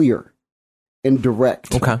clear and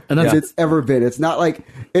direct than it's ever been. It's not like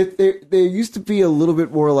there used to be a little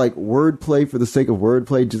bit more like wordplay for the sake of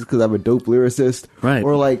wordplay just because I'm a dope lyricist, right?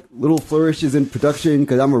 Or like little flourishes in production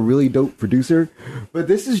because I'm a really dope producer. But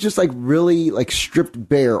this is just like really like stripped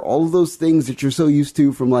bare. All of those things that you're so used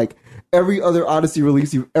to from like every other Odyssey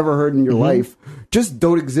release you've ever heard in your life just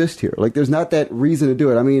don't exist here. Like, there's not that reason to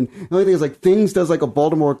do it. I mean, the only thing is like Things does like a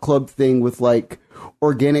Baltimore club thing with like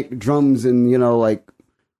organic drums and, you know, like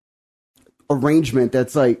arrangement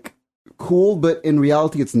that's like cool, but in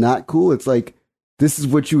reality it's not cool. It's like this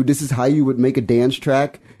is how you would make a dance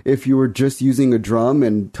track if you were just using a drum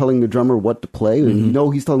and telling the drummer what to play. And you know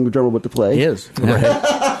he's telling the drummer what to play. He is.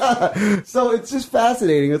 Right. So it's just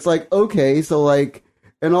fascinating. It's like, okay, so like,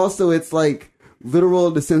 and also it's like literal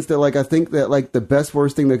in the sense that like I think that like the best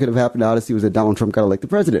worst thing that could have happened to Odyssey was that Donald Trump got elected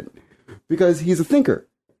president because he's a thinker.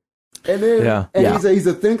 And then he's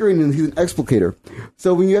a thinker and he's an explicator.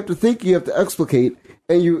 So when you have to think, you have to explicate,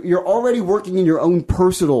 and you're already working in your own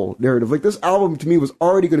personal narrative. Like, this album to me was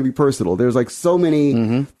already going to be personal. There's like so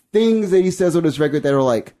many things that he says on this record that are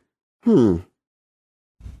like,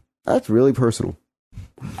 that's really personal.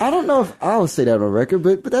 I don't know if I'll say that on a record,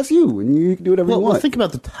 but that's you, and you can do whatever you want. Well, think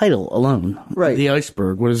about the title alone. Right. The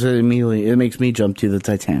iceberg. What does it immediately? It makes me jump to the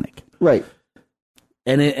Titanic. Right.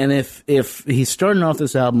 And if he's starting off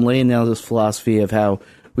this album laying down this philosophy of how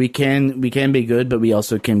we can be good, but we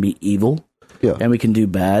also can be evil, and we can do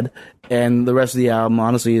bad, and the rest of the album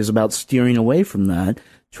honestly is about steering away from that,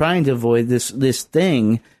 trying to avoid this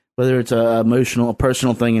thing, whether it's a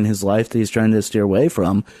personal thing in his life that he's trying to steer away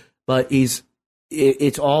from, but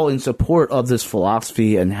it's all in support of this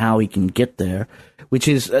philosophy and how he can get there, which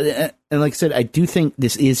is, and like I said, I do think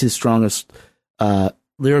this is his strongest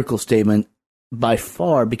lyrical statement by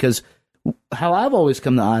far, because how I've always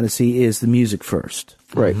come to Odyssey is the music first.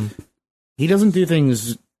 Right. He doesn't do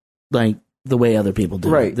things like the way other people do.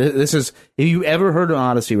 Right. This is, if you ever heard an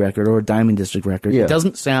Odyssey record or a Diamond District record, it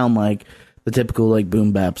doesn't sound like the typical like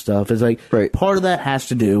boom bap stuff. It's like part of that has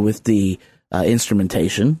to do with the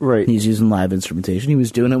instrumentation. Right. He's using live instrumentation. He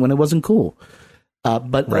was doing it when it wasn't cool.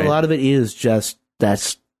 But a lot of it is just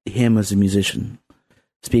that's him as a musician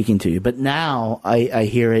speaking to you. But now I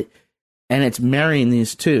hear it, and it's marrying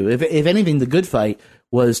these two. If anything, The Good Fight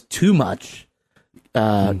was too much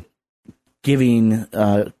giving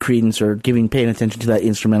credence or paying attention to that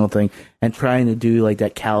instrumental thing and trying to do like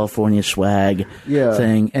that California swag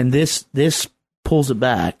thing. And this pulls it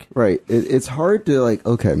back. Right. It's hard to like,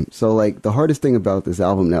 okay, so like the hardest thing about this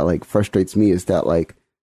album that like frustrates me is that like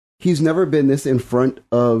he's never been this in front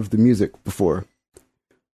of the music before.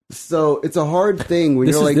 So it's a hard thing when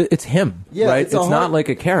you're like, it's him, right? It's not like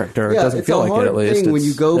a character. It doesn't feel like it, at least. When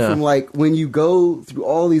you go from like, when you go through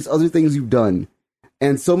all these other things you've done,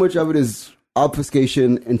 and so much of it is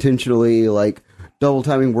obfuscation intentionally, like double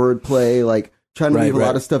timing wordplay, like trying to leave a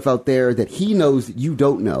lot of stuff out there that he knows that you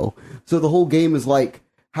don't know. So the whole game is like,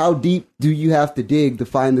 how deep do you have to dig to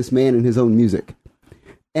find this man in his own music?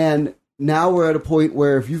 And now we're at a point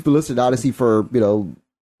where if you've been listening to Odyssey for,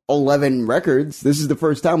 11 records, this is the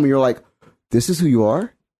first time when you're like, this is who you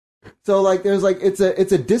are? So like, there's like, it's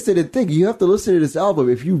a dissonant thing. You have to listen to this album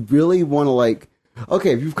if you really want to like,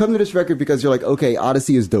 okay, if you've come to this record because you're like, okay,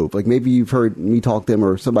 Odyssey is dope. Like maybe you've heard me talk to him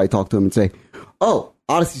or somebody talk to him and say, oh,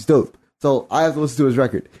 Odyssey's dope. So I have to listen to his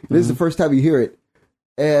record. And this is the first time you hear it.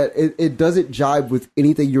 And it doesn't jibe with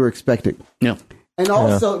anything you're expecting. No. And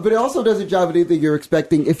also, but it also doesn't jibe with anything you're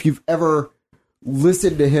expecting if you've ever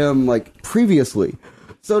listened to him like previously.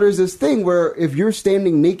 So there's this thing where if you're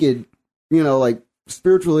standing naked, like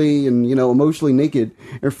spiritually and, emotionally naked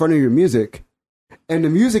in front of your music, and the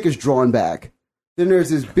music is drawn back, then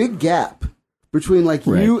there's this big gap between like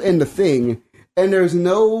you and the thing, and there's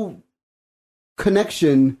no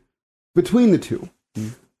connection between the two.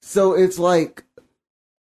 So it's like,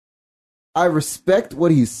 I respect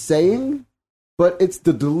what he's saying, but it's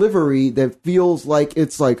the delivery that feels like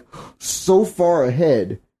it's like so far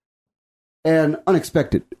ahead and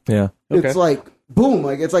unexpected. Yeah. It's like boom,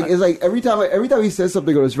 like it's like every time he says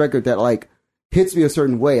something on his record that like hits me a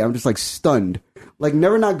certain way, I'm just like stunned. Like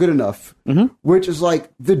Never Not Good Enough, which is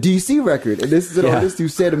like the DC record, and this is an artist who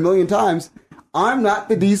said a million times, "I'm not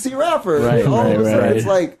the DC rapper." Right, all of a sudden, right. it's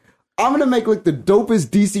like I'm gonna make like the dopest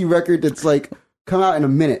DC record that's like come out in a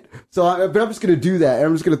minute. So, but I'm just gonna do that, and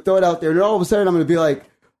I'm just gonna throw it out there, and then all of a sudden, I'm gonna be like,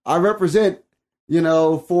 I represent,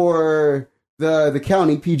 for the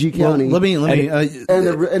county, PG County. Well, let me.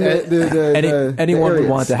 Anyone would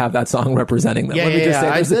want to have that song representing them. Yeah, Let me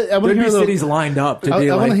just say, I want to hear cities lined up to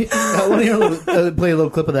be I like. want to hear play a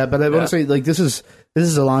little clip of that, but I want to say like this is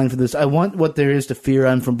a line for this. I want what there is to fear.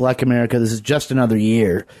 I'm from Black America. This is just another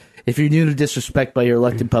year. If you're new to disrespect by your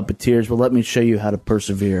elected puppeteers, well, let me show you how to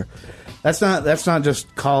persevere. That's not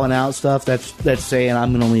just calling out stuff. That's saying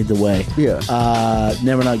I'm going to lead the way. Yeah.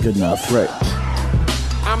 Never Not Good Enough. Right.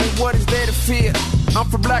 I mean, what is there to fear? I'm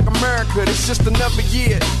from Black America, it's just another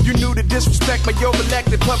year. You knew to disrespect by your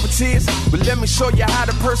elected puppeteers, but let me show you how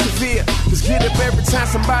to persevere. Just get up every time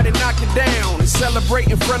somebody knock you down and celebrate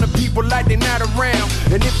in front of people like they're not around.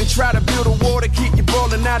 And if they try to build a wall to keep you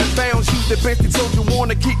balling out of bounds, use the bench they told you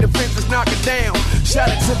wanna keep the fences, knock it down. Shout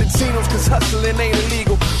it to the Tinos, cause hustling ain't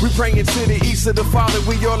illegal. We bring it to the east of the Father,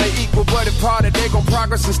 we all are equal. But if part of they gon'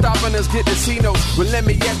 progress and stopping us get the Tinos. But let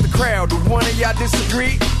me ask the crowd, do one of y'all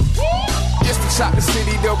disagree? Just to shock the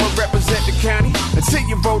city, though, but represent the county. Until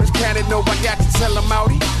your voters counted, no, I got to tell them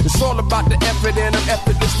outie. It's all about the effort, and I'm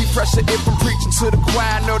effortlessly pressure. If I'm preaching to the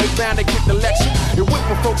choir, I know they bound to get the lecture. And with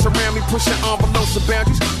my folks around me, pushing envelopes and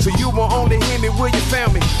boundaries. So you won't only hear me where you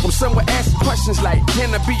found me. I'm somewhere asking questions like,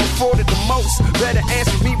 can I be afforded the most? Better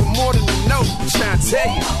answer me with more than a no. I'm trying to tell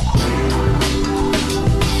you.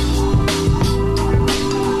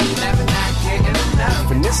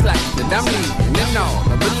 In this life that I'm leaving, and all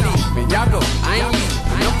I believe in. Y'all go, I ain't leaving.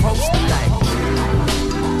 I'm posted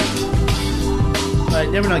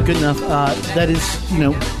like. Never Not Good Enough. That is,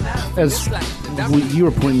 as you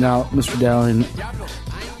were pointing out, Mr. Dallin,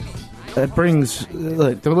 that brings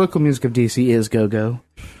the local music of DC is go-go.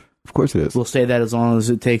 Of course it is. We'll say that as long as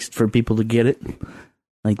it takes for people to get it.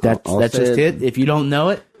 Like that's just it. If you don't know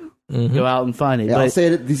it, go out and find it. Yeah, I'll say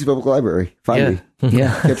it at DC Public Library. Find me.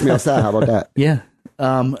 Yeah. Catch me outside. How about that? Yeah.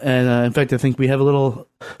 And in fact, I think we have a little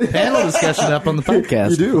panel discussion up on the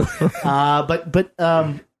podcast. You do. But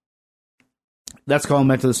that's calling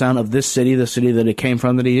back to the sound of this city, the city that it came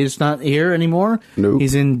from. That he is not here anymore. Nope.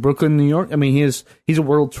 He's in Brooklyn, New York. I mean, he's a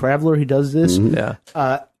world traveler. He does this. Yeah.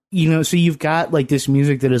 So you've got like this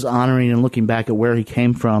music that is honoring and looking back at where he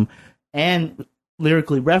came from, and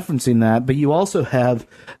lyrically referencing that. But you also have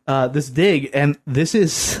this dig, and this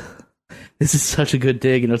is such a good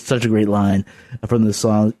dig, and it's such a great line from this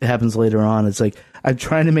song. It happens later on. It's like, I'm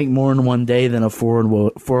trying to make more in one day than a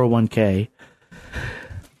 401k.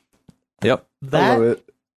 Yep. I love it.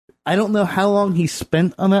 I don't know how long he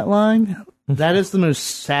spent on that line. That is the most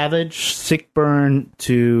savage, sick burn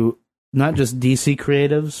to not just DC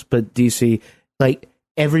creatives, but DC, like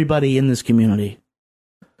everybody in this community.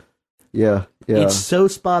 Yeah. It's so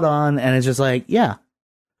spot on, and it's just like, yeah.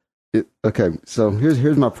 Okay, so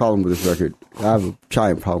here's my problem with this record. I have a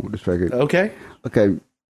giant problem with this record. Okay. Okay,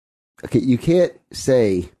 you can't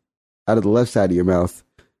say out of the left side of your mouth,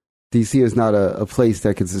 DC is not a place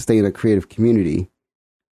that can sustain a creative community.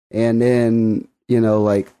 And then,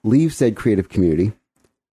 leave said creative community,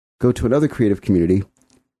 go to another creative community,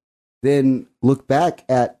 then look back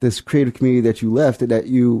at this creative community that you left and that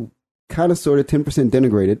you kind of sort of 10%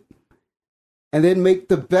 denigrated, and then make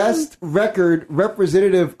the best record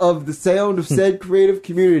representative of the sound of said creative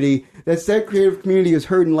community that said creative community has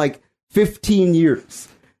heard in like 15 years.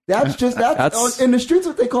 That's in the streets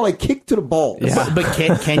what they call a kick to the balls. Yeah. But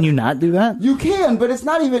can you not do that? You can, but it's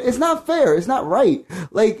not fair. It's not right.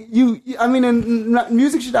 Like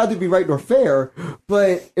music should either be right or fair,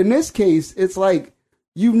 but in this case, it's like,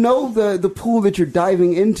 the pool that you're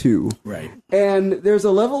diving into. Right. And there's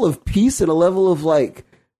a level of peace and a level of like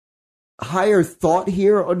higher thought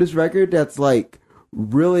here on this record that's like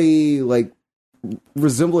really like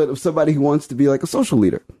resemblant of somebody who wants to be like a social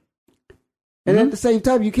leader. And at the same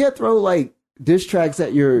time, you can't throw like diss tracks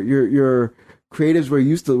at your creatives where you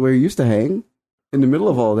used to hang in the middle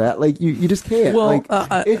of all that. Like you just can't. Well,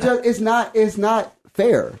 it's not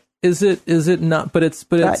fair. Is it not? But it's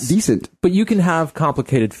not decent. But you can have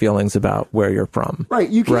complicated feelings about where you're from.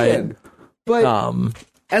 Right. You can. Right? But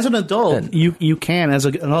As an adult, you can. As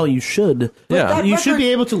an adult, you should. Yeah. You should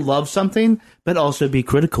be able to love something, but also be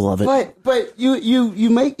critical of it. But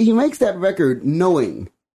he makes that record knowing,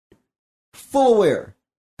 full aware,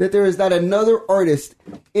 that there is not another artist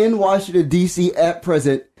in Washington, D.C. at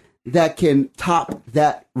present that can top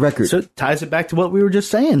that record. So it ties it back to what we were just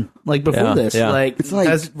saying, like before this. Yeah. Like, It's like-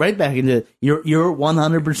 ties right back into you're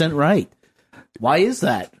 100% right. Why is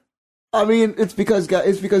that? I mean, it's because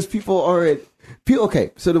people are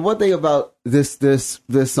okay. So the one thing about this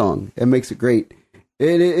song that makes it great,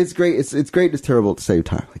 it's great. It's great. It's terrible at the same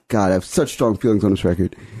time. Like, God, I have such strong feelings on this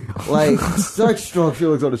record. Like such strong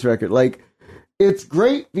feelings on this record. Like, it's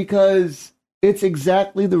great because it's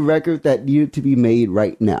exactly the record that needed to be made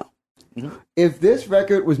right now. Mm-hmm. If this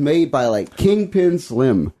record was made by like Kingpin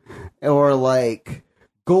Slim or like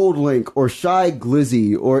Gold Link or Shy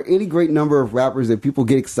Glizzy or any great number of rappers that people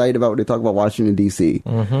get excited about when they talk about Washington, D.C.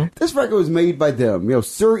 This record was made by them,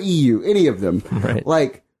 Sir EU, any of them. Right.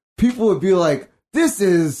 Like, people would be like, this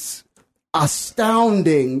is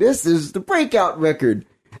astounding. This is the breakout record.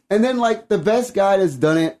 And then, like, the best guy that's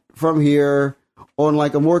done it from here on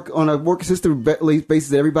a more consistent basis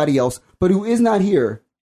than everybody else, but who is not here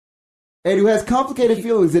and who has complicated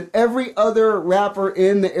feelings than every other rapper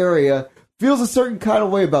in the area, feels a certain kind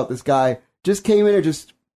of way about this guy, just came in and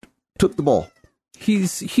just took the ball.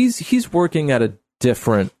 He's working at a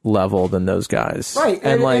different level than those guys, Right,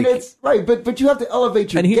 and it's right, but you have to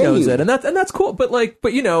elevate your and he game. knows it, and that's cool. But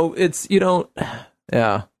it's you don't,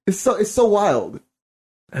 yeah. It's so wild.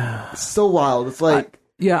 It's so wild. It's like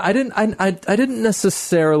I didn't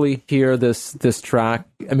necessarily hear this track.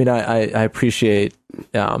 I mean, I appreciate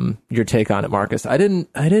your take on it, Marcus. I didn't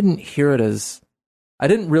really hear it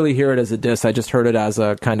as a diss. I just heard it as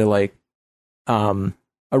a kind of like a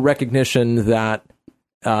recognition that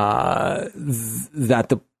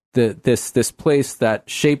this place that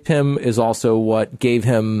shaped him is also what gave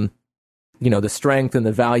him, the strength and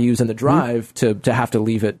the values and the drive to have to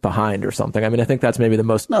leave it behind or something. I mean, I think that's maybe the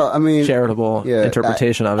most charitable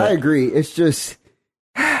interpretation of it. I agree. It's just,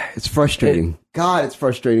 it's frustrating. God, it's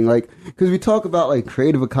frustrating. Like, because we talk about like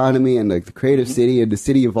creative economy and like the creative city and the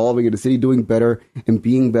city evolving and the city doing better and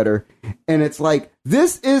being better. And it's like,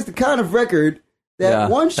 this is the kind of record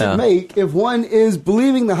that one should make if one is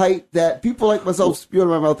believing the hype that people like myself spew in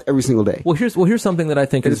my mouth every single day. Well, here's something that I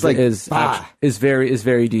think is very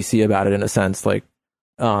DC about it in a sense. Like,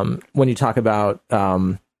 when you talk about,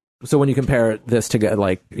 so when you compare this to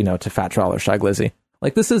to Fat Trol or Shy Glizzy,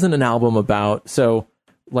 like, this isn't an album about, so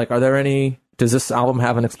like, does this album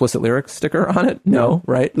have an explicit lyrics sticker on it? No,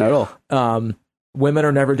 right? Not at all. Women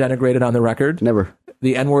are never denigrated on the record. Never.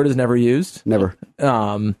 The N-word is never used. Never.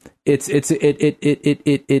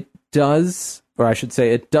 It does, or I should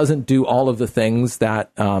say, it doesn't do all of the things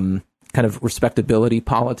that kind of respectability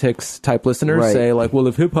politics type listeners say, like, well,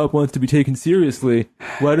 if hip hop wants to be taken seriously,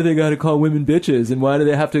 why do they got to call women bitches, and why do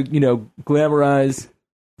they have to, glamorize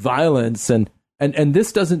violence, and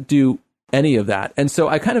this doesn't do any of that. And so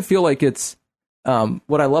I kind of feel like it's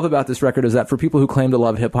what I love about this record is that for people who claim to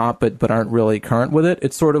love hip hop but aren't really current with it,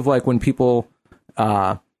 it's sort of like when people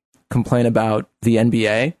complain about the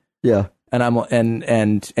NBA. Yeah.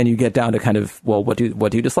 And you get down to kind of, well, what do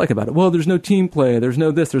you dislike about it? Well, there's no team play, there's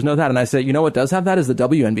no this, there's no that. And I say, what does have that is the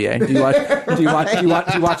WNBA. Do you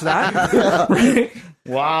watch that? Right?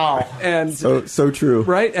 Wow. And so true.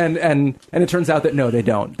 Right? And it turns out that no, they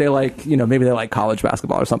don't. They like, maybe they like college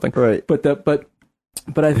basketball or something. Right. But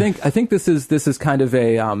I think this is kind of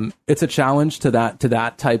a it's a challenge to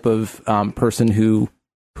that type of person who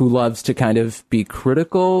loves to kind of be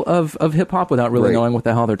critical of hip hop without really knowing what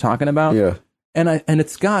the hell they're talking about. Yeah. And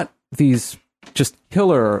it's got these just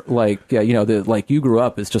killer, like, like You Grew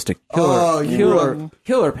Up is just a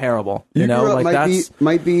killer parable.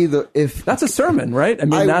 Might be that's a sermon, right? I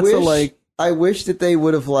mean, I wish that they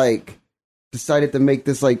would have decided to make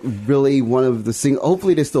this really one of the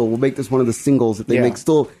hopefully they still will make this one of the singles that they make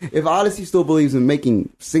if Odyssey still believes in making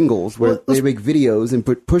singles where they make videos and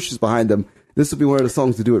put pushes behind them, this will be one of the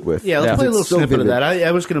songs to do it with. Yeah, let's play a little snippet of that.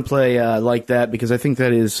 I was going to play like that because I think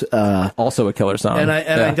that is also a killer song. And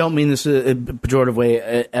I don't mean this in a pejorative way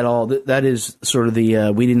at all. That is sort of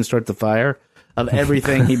the we didn't start the fire of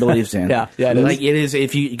everything he believes in. Yeah, it is.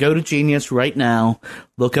 If you go to Genius right now,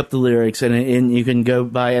 look up the lyrics, and you can go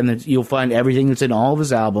by and you'll find everything that's in all of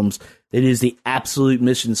his albums. It is the absolute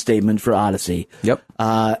mission statement for Odyssey. Yep.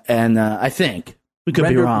 And I think We could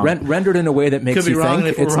be wrong. Rendered in a way that makes Could be you wrong.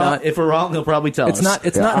 think. If we're wrong, they'll probably tell us.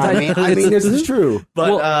 It's not. I mean, this is true.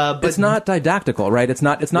 But it's not didactical, right? It's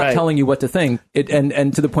not Right. telling you what to think.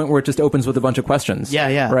 And to the point where it just opens with a bunch of questions.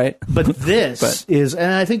 Yeah. Right. But this is,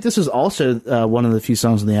 and I think this is also one of the few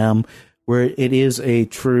songs on the album where it is a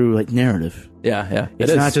true like narrative. Yeah.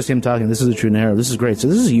 It's not just him talking. This is a true narrative. This is great. So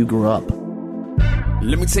this is You Grew Up.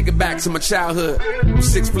 Let me take it back to my childhood.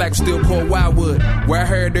 Six Flags still called Wildwood, where I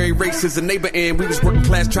heard every race is a neighbor and we was working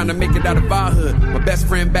class trying to make it out of our hood. My best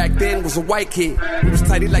friend back then was a white kid. We was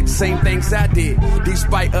tight, he liked the same things I did.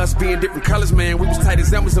 Despite us being different colors, man, we was tight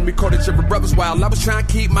as Elmas and we called each other brothers while I was trying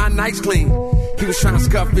to keep my nights clean. He was trying to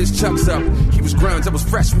scuff his chucks up. He was grunge, I was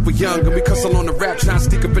fresh, we were young, and we cussed on the rap, trying to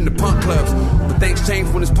stick up in the punk clubs. But things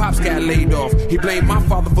changed when his pops got laid off. He blamed my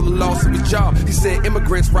father for the loss of his job. He said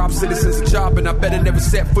immigrants rob citizens of job, and I better never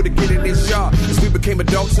set foot again in his job. As we became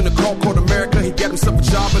adults in a call called America, he got himself a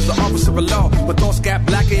job as an officer of law. My thoughts got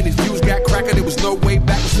blacker and his views got cracker. There was no way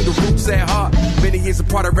back to the roots at heart. Many years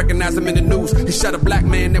apart, I recognized him in the news. He shot a black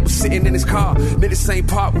man that was sitting in his car. Near the same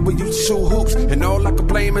park where we used to shoot hoops, and all I could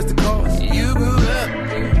blame is the cause. You grew up,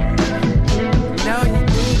 now you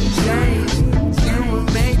didn't change. You were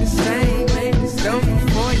made the same, so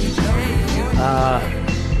before you came.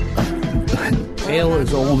 Tale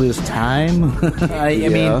as old as time. I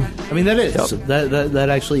mean that is that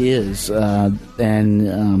actually is, and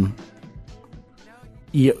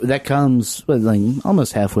that comes like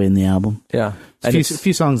almost halfway in the album. Yeah, a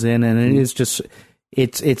few songs in, and it is just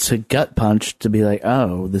it's a gut punch to be like,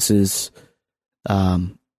 oh, this is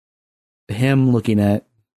him looking at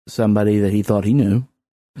somebody that he thought he knew,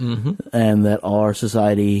 and that our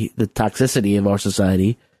society, the toxicity of our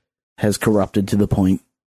society, has corrupted to the point,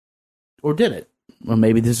 or did it? Or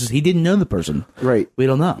maybe he didn't know the person. Right. We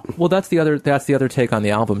don't know. Well, that's the other take on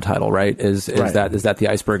the album title, right? Is that the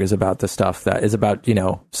iceberg is about the stuff that is about,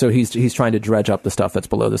 so he's trying to dredge up the stuff that's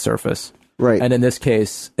below the surface. Right. And in this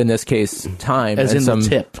case, time as in the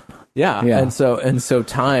tip. Yeah. And so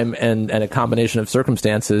time and a combination of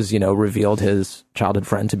circumstances, revealed his childhood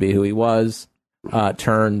friend to be who he was,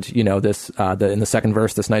 turned, in the second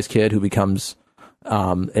verse, this nice kid who becomes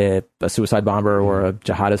a suicide bomber or a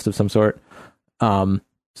jihadist of some sort.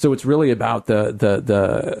 So it's really about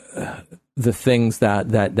the things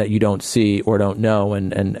that you don't see or don't know,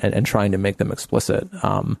 and trying to make them explicit,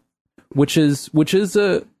 which is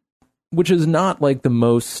not like the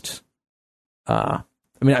most. I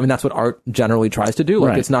mean that's what art generally tries to do.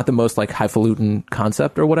 Like, it's not the most like highfalutin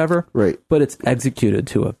concept or whatever, right? But it's executed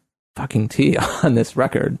to a fucking T on this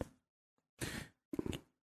record.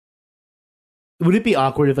 Would it be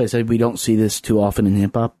awkward if I said we don't see this too often in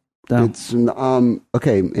hip hop? No. It's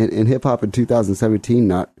okay in hip hop in 2017,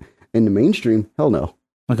 not in the mainstream. Hell no.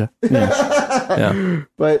 Okay. Yeah.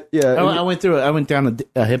 But yeah, I went down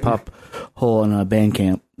a hip hop hole on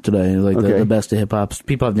Bandcamp today. Like the best of hip hop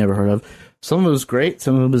people I've never heard of. Some of it was great,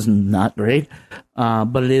 some of it was not great.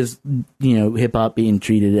 But it is, hip hop being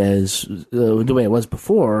treated as the way it was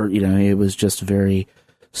before. It was just a very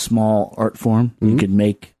small art form you could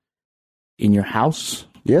make in your house.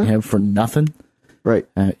 Yeah. For nothing. Right.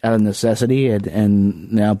 Out of necessity,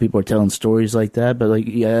 and now people are telling stories like that. But I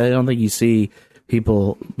don't think you see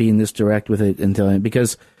people being this direct with it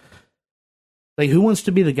because, like, who wants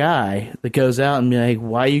to be the guy that goes out and be like,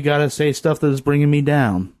 "Why you gotta say stuff that is bringing me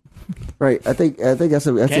down?" Right. I think that's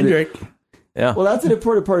Kendrick. Yeah. Well, that's an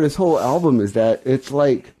important part of this whole album is that it's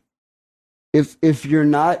like, if you're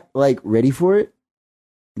not like ready for it,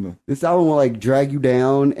 this album will like drag you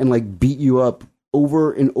down and like beat you up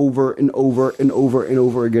over and over and over and over and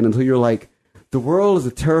over again until you're like, the world is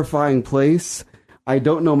a terrifying place. I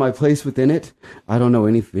don't know my place within it. I don't know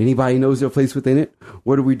if anybody knows their place within it.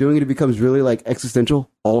 What are we doing? And it becomes really like existential.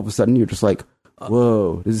 All of a sudden, you're just like,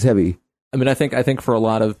 whoa, this is heavy. I mean, I think for a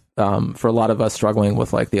lot of us struggling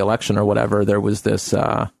with like the election or whatever, there was this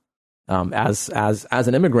as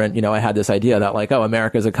an immigrant, I had this idea that like, oh,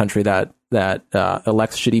 America is a country that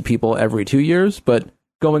elects shitty people every 2 years, but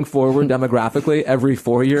going forward demographically every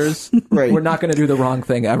 4 years, right. We're not going to do the wrong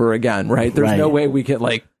thing ever again, right? There's no way we could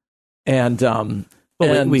like,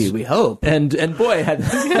 we hope. And boy, had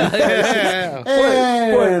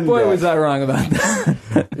boy, was I wrong about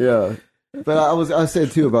that. Yeah. But I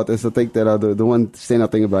said too about this. I think that the one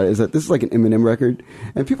standout thing about it is that this is like an Eminem record,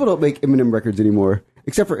 and people don't make Eminem records anymore,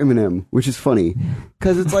 except for Eminem, which is funny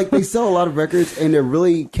because it's like they sell a lot of records and they're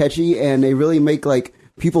really catchy and they really make like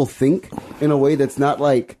people think in a way that's not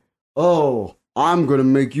like, oh, I'm gonna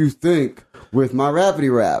make you think. with my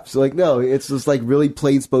rapidy raps. Like, no, it's just like really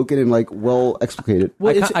plain spoken and like well explicated.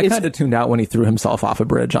 Well, I kind of tuned out when he threw himself off a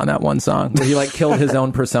bridge on that one song where he like killed his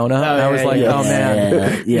own persona. And I was like, oh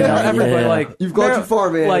man, everybody like you've gone too far,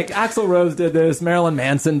 man. Like Axl Rose did this, Marilyn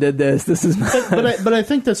Manson did this. This is not. but I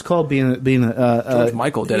think that's called being George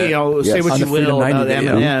Michael did it. You know, say what On you the Freedom will 90 about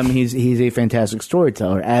video. Eminem. He's a fantastic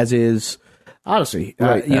storyteller, as is Odyssey.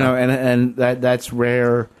 Right. You know, and that's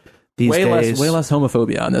rare. Way days. less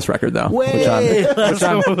homophobia on this record, though, Way less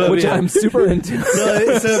homophobia. which I'm super into.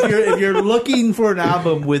 So if you're looking for an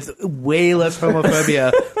album with way less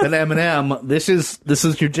homophobia than Eminem, this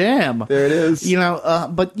is your jam. There it is. You know,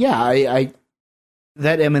 but yeah, I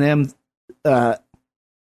that Eminem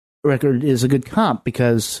record is a good comp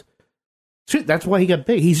because shit, that's why he got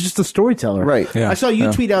big. He's just a storyteller, Right. I saw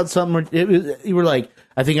you tweet out something where you were like,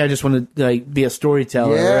 I think I just want to like be a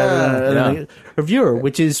storyteller rather than a reviewer,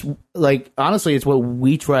 which is like honestly, it's what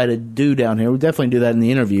we try to do down here. We definitely do that in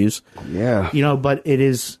the interviews. Yeah. You know, but it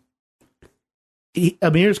is.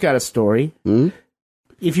 Amir's got a story. Mm-hmm.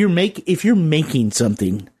 If you're making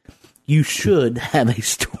something, you should have a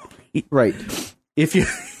story. Right. If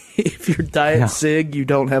you're Diet Sig, you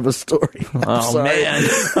don't have a story. Oh man,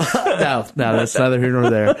 no, that's neither here nor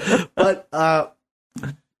there.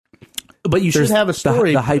 But you should have a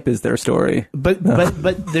story. The hype is their story. But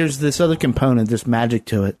there's this other component, this magic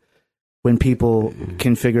to it, when people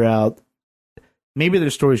can figure out maybe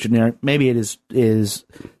their story's generic, maybe it is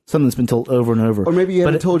something that's been told over and over, Or maybe you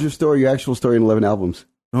haven't told your actual story in 11 albums.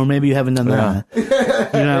 or maybe you haven't done that. You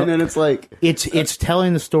know, And then it's like, it's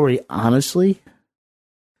telling the story honestly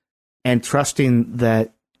and trusting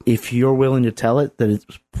that if you're willing to tell it, that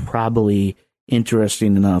it's probably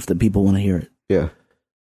interesting enough that people want to hear it. yeah.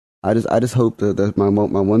 I just hope that my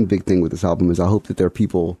one big thing with this album is I hope that there are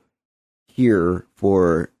people here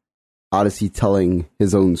for Odyssey telling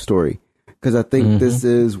his own story, because I think this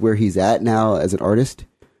is where he's at now as an artist.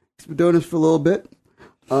 He's been doing this for a little bit,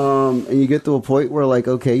 and you get to a point where like,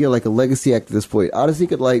 okay, you're like a legacy act at this point. Odyssey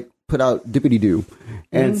could like put out Dippity Doo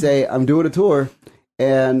and say, I'm doing a tour,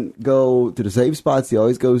 and go to the same spots he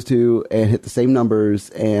always goes to and hit the same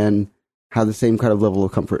numbers and have the same kind of level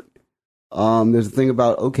of comfort. There's a thing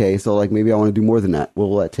about, okay, so like maybe I want to do more than that. What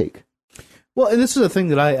will that take? Well, and this is a thing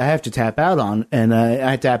that I have to tap out on, and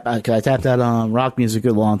I tapped out on rock music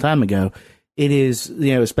a long time ago. It is,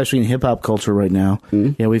 you know, especially in hip hop culture right now.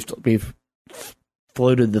 You know, we've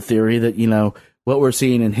floated the theory that, you know, what we're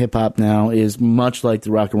seeing in hip hop now is much like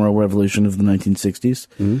the rock and roll revolution of the 1960s.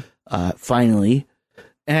 Finally,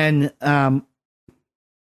 and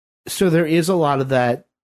so there is a lot of that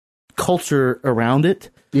culture around it.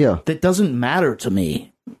 Yeah. That doesn't matter to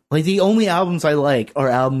me. Like, the only albums I like are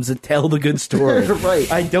albums that tell the good story. Right.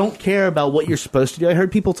 I don't care about what you're supposed to do. I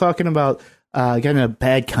heard people talking about, getting a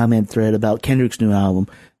bad comment thread about Kendrick's new album.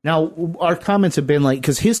 Now, our comments have been like,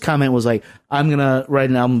 because his comment was like, I'm going to write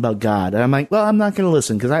an album about God. And I'm like, well, I'm not going to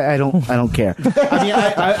listen because I don't care. I mean,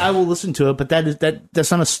 I will listen to it, but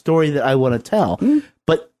that's not a story that I want to tell.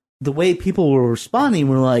 But the way people were responding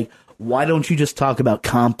were like, why don't you just talk about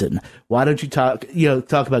Compton? Why don't you talk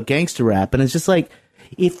about gangster rap? And it's just like,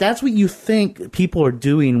 if that's what you think people are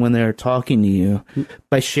doing when they're talking to you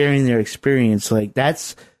by sharing their experience, like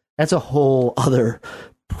that's a whole other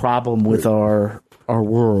problem with our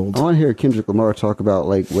world. I want to hear Kendrick Lamar talk about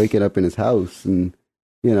like waking up in his house and,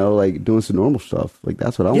 you know, like doing some normal stuff. Like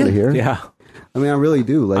that's what I want to hear. Yeah. I mean, I really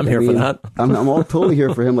do. Like, I'm here for that. I'm all totally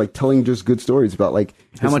here for him, like telling just good stories about like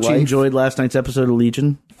How much you enjoyed last night's episode of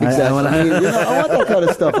Legion. Exactly. I mean, you know, I want that kind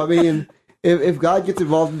of stuff. I mean, if God gets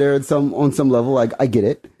involved in there on some level, like I get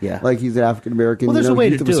it. Yeah. Like he's an African American. Well, there's a way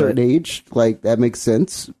to of do a certain it. age. Like that makes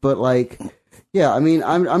sense. But like, yeah. I mean,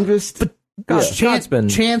 I'm just. Chance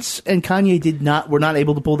and Kanye were not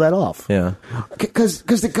able to pull that off. Yeah. Because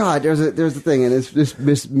the God, there's the thing, and it's just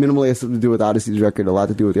minimally has something to do with Odyssey's record, a lot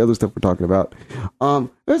to do with the other stuff we're talking about.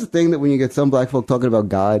 There's a thing that when you get some black folk talking about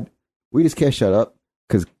God, we just can't shut up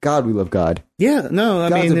because God, we love God. Yeah, no, I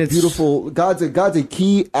God's mean, a it's beautiful. God's a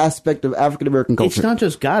key aspect of African American culture. It's not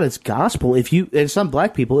just God; it's gospel. It's not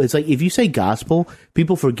black people. It's like if you say gospel,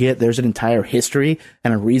 people forget there's an entire history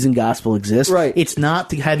and a reason gospel exists. Right. It's not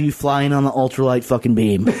to have you flying on the ultralight fucking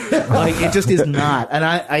beam. Like it just is not. And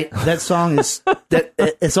that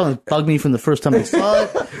song bugged me from the first time I saw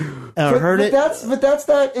it or heard it. That's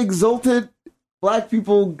that exalted black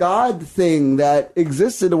people God thing that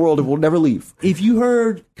exists in the world and will never leave. If you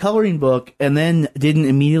heard Coloring Book and then didn't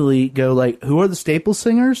immediately go like, "Who are the Staples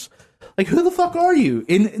singers?" Like, who the fuck are you?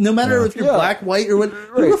 No matter if you're black, white, or what.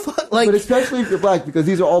 Who the fuck? Like, but especially if you're black, because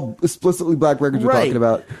these are all explicitly black records we're talking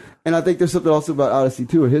about. And I think there's something also about Odyssey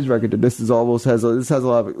too, and his record, that this has a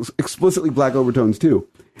lot of explicitly black overtones too.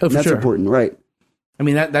 Oh, and that's important, right? I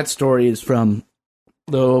mean, that story is from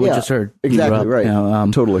what we just heard. Exactly, right. You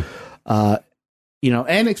know, totally. You know,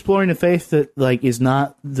 and exploring a faith that like is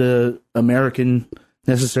not the American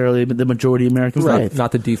necessarily, but the majority American faith.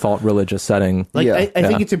 Not the default religious setting. Like I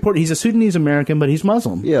think it's important. He's a Sudanese American, but he's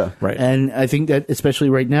Muslim. Yeah, right. And I think that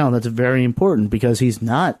especially right now, that's very important because he's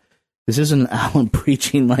not. This isn't Alan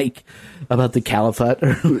preaching like about the caliphate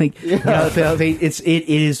or like it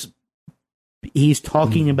is. He's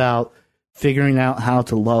talking about figuring out how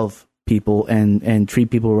to love people and treat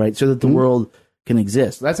people right so that the world can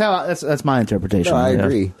exist. That's my interpretation. No, I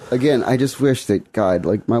agree. Again, I just wish that God,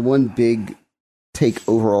 like my one big take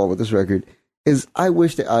overall with this record is I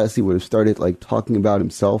wish that Odyssey would have started like talking about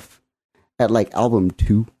himself at like album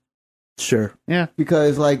 2. Sure. Yeah.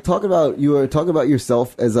 Because like talking about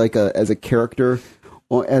yourself as like as a character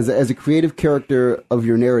or as a creative character of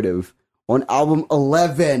your narrative on album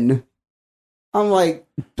 11, I'm like,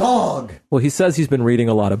 dog. Well, he says he's been reading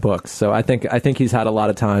a lot of books, so I think he's had a lot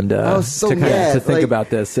of time to think like, about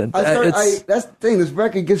this. And that's the thing. This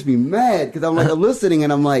record gets me mad because I'm like I'm listening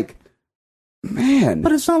and I'm like, man.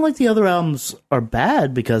 But it's not like the other albums are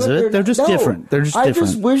bad because of it. They're just different. They're just different. I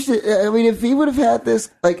just wish that, I mean, if he would have had this,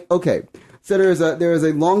 like, okay, so there is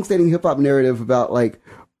a long-standing hip-hop narrative about, like,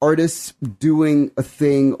 artists doing a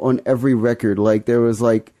thing on every record. Like, there was,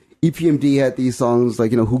 like, EPMD had these songs,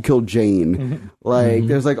 like, you know, Who Killed Jane? Mm-hmm. Like,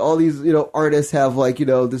 there's, like, all these, you know, artists have, like, you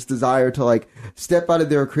know, this desire to, like, step out of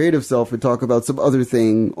their creative self and talk about some other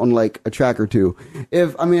thing on, like, a track or two.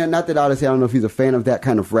 I mean, not that Odyssey, I don't know if he's a fan of that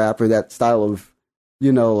kind of rap or that style of,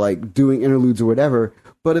 you know, like, doing interludes or whatever,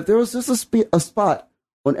 but if there was just a spot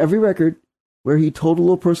on every record where he told a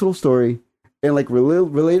little personal story and, like,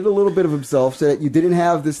 related a little bit of himself so that you didn't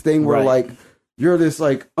have this thing where, like, you're this,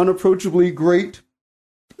 like, unapproachably great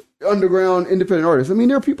underground independent artist. I mean,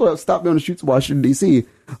 there are people that stopped me on the streets of Washington D.C.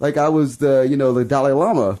 Like I was the Dalai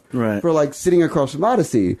Lama for like sitting across from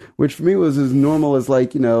Odyssey, which for me was as normal as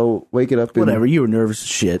like, you know, waking up. Whatever, you were nervous as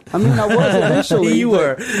shit. I mean, I was initially. You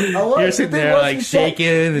were. You're sitting there like shaking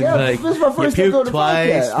and like this is my first you time puked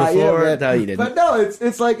twice before. No, you didn't. But no,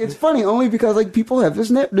 it's like it's funny only because like people have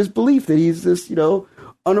this belief that he's this, you know,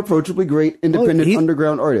 unapproachably great independent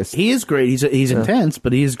underground artist. He is great. He's intense,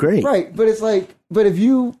 but he is great. Right, but it's like, but if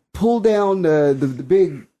you pull down the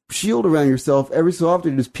big shield around yourself every so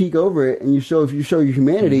often, just peek over it, and you show your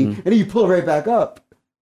humanity, and then you pull it right back up,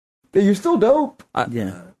 then you're still dope.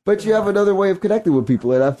 Yeah, but you have another way of connecting with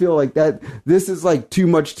people, and I feel like that this is like too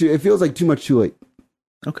much. It feels like too much too late.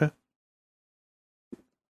 Okay.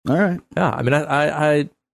 All right. Yeah, I mean, I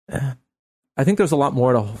think there's a lot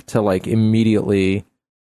more to like immediately.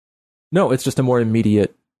 No, it's just a more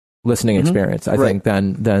immediate listening experience, I think,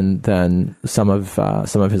 than some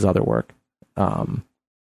of his other work.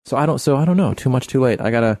 So I don't know. Too much, too late.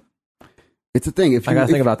 It's a thing. I gotta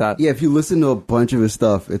think about that. Yeah, if you listen to a bunch of his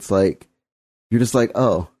stuff, it's like you're just like,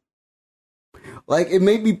 oh, like it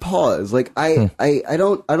made me pause. Like I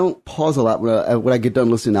don't pause a lot when I get done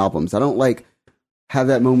listening to albums. I don't like have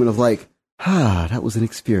that moment of like, that was an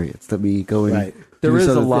experience. Let me go and right. There is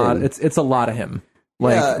a lot. It's a lot of him.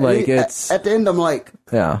 Like it's at the end. I'm like,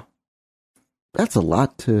 that's a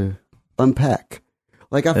lot to unpack.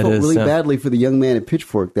 Like I felt really badly for the young man at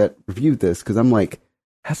Pitchfork that reviewed this because I'm like,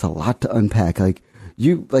 that's a lot to unpack. Like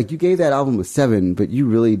you gave that album a 7, but you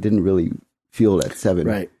really didn't really feel that 7,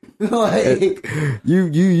 right? Like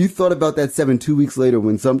you thought about that 7 2 weeks later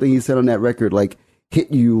when something he said on that record like hit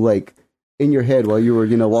you like in your head while you were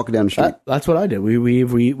walking down the street. That's what I did. We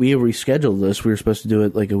rescheduled this. We were supposed to do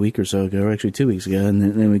it like a week or so ago, or actually 2 weeks ago, and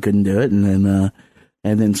then we couldn't do it, and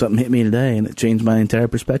then something hit me today, and it changed my entire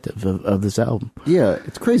perspective of this album. Yeah,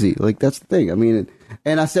 it's crazy. Like that's the thing. I mean,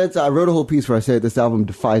 and I wrote a whole piece where I said this album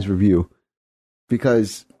defies review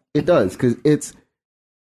because it does. Because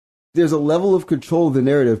there's a level of control of the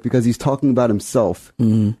narrative because he's talking about himself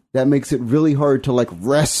that makes it really hard to like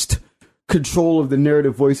wrest control of the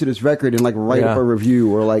narrative voice of this record and like write up a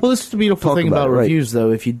review or like. Well, this is the beautiful thing about reviews, though.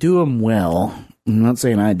 If you do them well, I'm not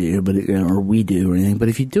saying I do, but or we do or anything, but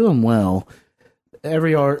if you do them well,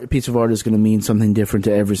 every piece of art is going to mean something different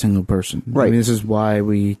to every single person. Right. I mean, this is why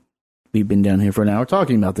we've been down here for an hour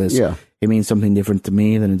talking about this. Yeah. It means something different to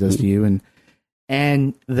me than it does to you,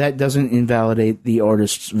 and that doesn't invalidate the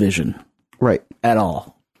artist's vision, right, at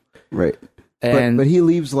all. Right. And but he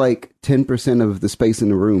leaves like 10% of the space in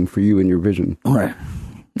the room for you and your vision. Right.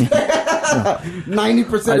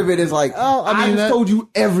 90% of it is like, I just told you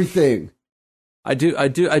everything. I do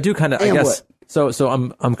kind of. I guess what? so.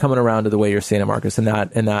 I'm coming around to the way you're seeing it, Marcus, and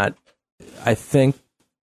that I think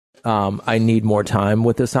I need more time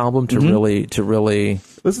with this album to really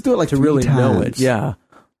Let's do it like to 3 really times. know it. Yeah.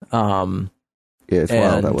 Yeah, it's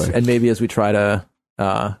wild that way. And maybe as we try to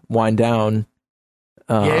wind down.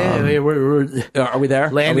 We're Are we there?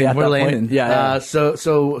 landing. Are we We're at that landing. point? Yeah.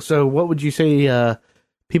 So what would you say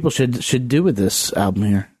people should do with this album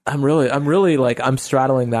here? I'm really like I'm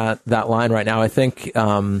straddling that line right now. I think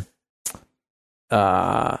I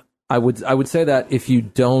would say that if you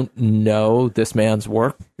don't know this man's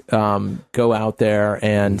work, go out there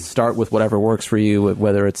and start with whatever works for you,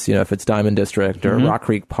 whether it's, if it's Diamond District or Rock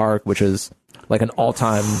Creek Park, which is like an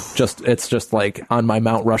all-time, it's just like on my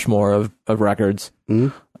Mount Rushmore of records.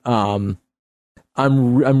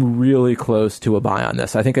 I'm really close to a buy on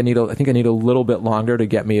this. I think I need a little bit longer to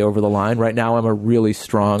get me over the line. Right now, I'm a really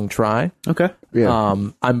strong try. Okay. Yeah.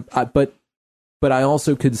 But I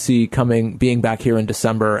also could see being back here in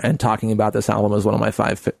December and talking about this album as one of my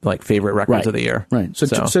 5 favorite records of the year. Right. So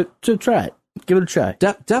try it. Give it a try.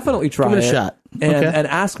 Definitely try Give it a shot. And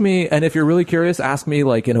ask me. And if you're really curious, ask me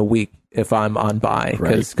like in a week if I'm on buy,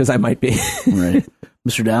 because I might be. Right.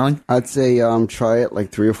 Mr. Dowling? I'd say try it like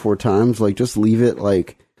 3 or 4 times. Like just leave it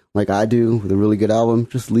like I do with a really good album.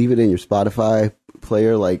 Just leave it in your Spotify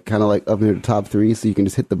player, like kind of like up near the top 3, so you can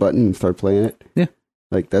just hit the button and start playing it. Yeah.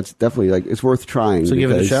 Like that's definitely like it's worth trying. So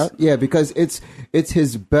give it a shot? Yeah, because it's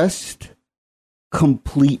his best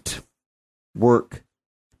complete work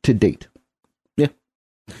to date. Yeah.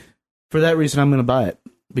 For that reason, I'm going to buy it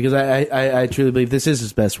because I truly believe this is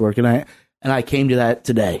his best work, and I came to that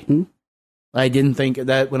today. Mm-hmm. I didn't think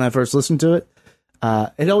that when I first listened to it.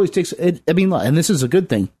 It always takes. And this is a good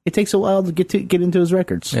thing. It takes a while to get into his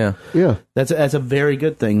records. Yeah. Yeah. That's a very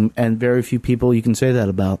good thing, and very few people you can say that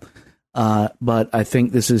about. But I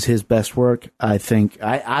think this is his best work. I think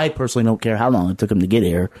I personally don't care how long it took him to get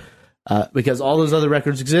here, because all those other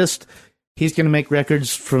records exist. He's going to make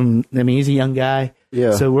records he's a young guy.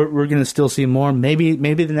 Yeah. So we're going to still see more. Maybe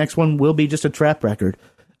the next one will be just a trap record,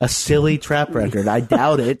 a silly trap record. I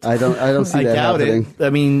doubt it. I don't see that happening. I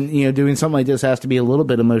mean, doing something like this has to be a little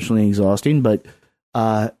bit emotionally exhausting, but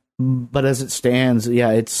as it stands,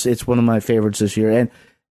 yeah, it's one of my favorites this year, and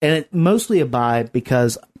it mostly a buy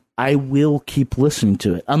because I will keep listening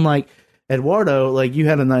to it. Unlike Eduardo, like you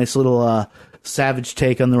had a nice little savage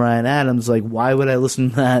take on the Ryan Adams. Like, why would I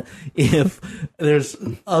listen to that if there's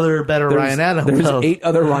other better Ryan Adams? There's 8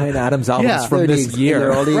 other Ryan Adams albums from this year.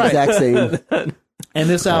 They're all the exact same. And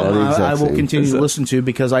this album I will continue to listen to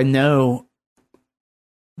because I know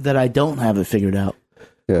that I don't have it figured out.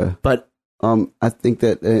 Yeah. But I think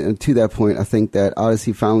that to that point, I think that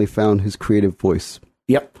Odyssey finally found his creative voice.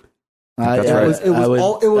 Yep. I would always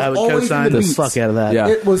co-sign in the the beats. fuck out of that. Yeah.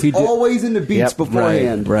 It was always in the beats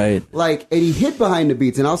beforehand. Right. Like, and he hid behind the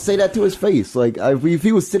beats, and I'll say that to his face. Like, if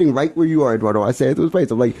he was sitting right where you are, Eduardo, I say it to his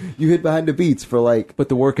face. I'm like, you hid behind the beats for like, But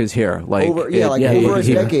the work is here. Like over a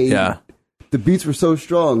decade. Yeah. The beats were so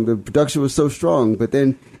strong, the production was so strong, but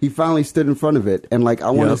then he finally stood in front of it, and like,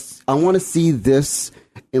 I want to see this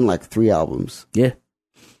in like 3 albums. Yeah.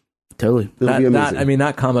 Totally. It'll be amazing.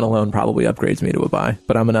 That comment alone probably upgrades me to a buy,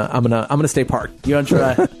 but I'm gonna stay parked. You're on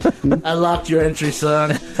try. I locked your entry,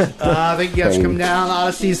 son. I think you guys come down.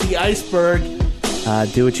 Odyssey's the iceberg.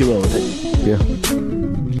 Do what you will with it. Yeah.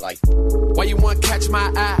 Like, why you want to catch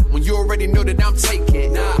my eye when you already know that I'm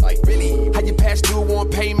taking? Nah, like really? How you pass due on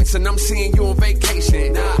payments and I'm seeing you on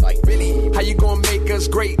vacation? Nah, like really? How you gonna make us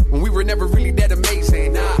great when we were never really that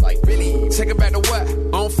amazing? Nah, like really? Take it back to what?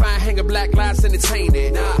 On fine, hanging black lives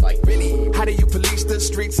entertaining. Nah, like really? How do you police the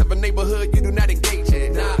streets of a neighborhood you do not engage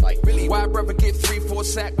in? Nah, like really? Why brother get 3 for a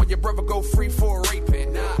sack when your brother go free for a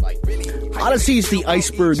raping? Nah, like really? Odyssey's The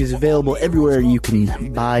Iceberg is available everywhere you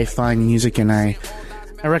can buy fine music, and I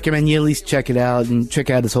recommend you at least check it out and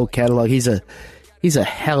check out his whole catalog. He's a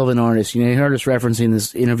hell of an artist. You heard us referencing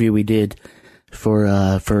this interview we did for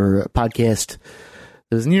a podcast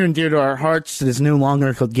that was near and dear to our hearts. That is no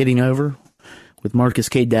longer called Getting Over with Marcus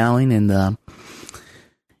K. Dowling, and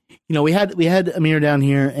we had Amir down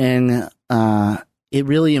here, and it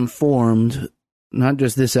really informed not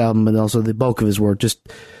just this album but also the bulk of his work. Just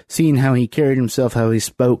seeing how he carried himself, how he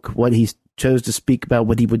spoke, what he chose to speak about,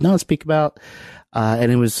 what he would not speak about.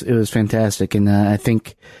 And it was fantastic. And I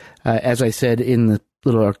think, as I said in the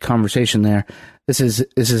little conversation there, this is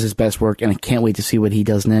his best work, and I can't wait to see what he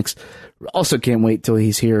does next. Also can't wait till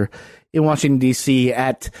he's here in Washington, D.C.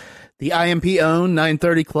 at the IMP-owned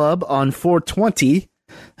 930 Club on 4/20.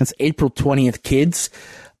 That's April 20th, kids.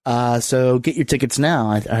 So get your tickets now.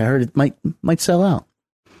 I heard it might sell out.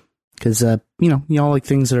 Because, y'all like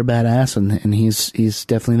things that are badass, and he's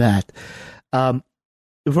definitely that.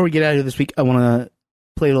 Before we get out of here this week, I want to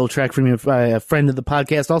play a little track from you by a friend of the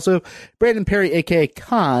podcast. Also, Brandon Perry, a.k.a.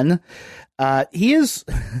 Khan. He is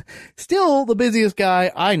still the busiest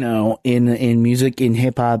guy I know in music, in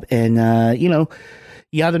hip-hop, and, you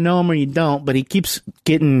either know him or you don't, but he keeps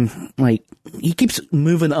he keeps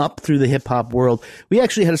moving up through the hip-hop world. We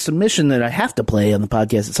actually had a submission that I have to play on the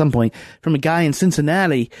podcast at some point from a guy in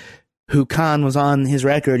Cincinnati who Khan was on his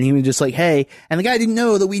record, and he was just like, hey, and the guy didn't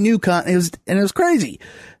know that we knew Khan, and it was crazy.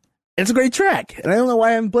 It's a great track, and I don't know why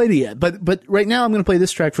I haven't played it yet, but right now I'm going to play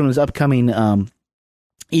this track from his upcoming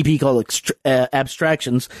EP called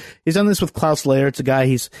Abstractions. He's done this with Klaus Layer. It's a guy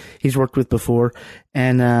he's worked with before,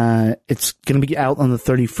 and it's going to be out on the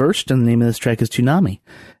 31st, and the name of this track is Toonami.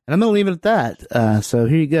 And I'm going to leave it at that. So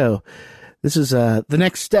here you go. This is the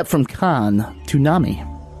next step from Khan, Toonami.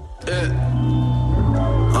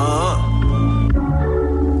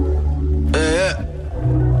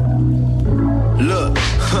 Look,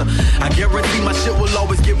 I guarantee my shit will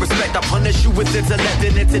always get respect. I punish you with intellect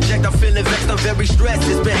and interject. I'm feeling vexed, I'm very stressed.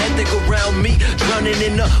 It's been hectic around me, drowning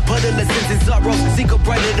in a puddle of sins and sorrow. Seek a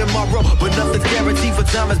brighter tomorrow, but nothing's guaranteed for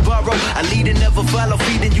time is borrowed. I lead and never follow,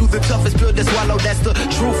 feeding you the toughest pill to swallow. That's the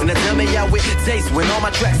truth. Now tell me how it tastes when all my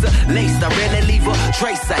tracks are laced. I rarely leave a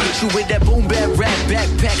trace. I hit you with that boom bap rap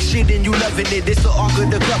backpack shit and you loving it. It's the arc of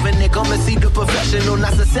the covenant. Come and see the professional,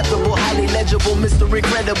 not susceptible, highly legible, Mr.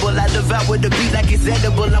 Incredible. I devour the beat like it's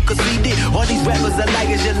edible. I'm conceited. All these rappers are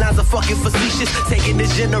liars, your lines are fucking facetious. Taking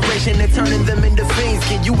this generation and turning them into fiends.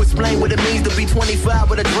 Can you explain what it means to be 25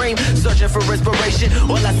 with a dream? Searching for inspiration.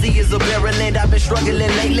 All I see is a barren land. I've been struggling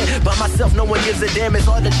lately. By myself, no one gives a damn. It's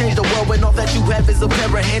hard to change the world when all that you have is a pair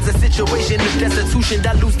of hands. A situation of destitution,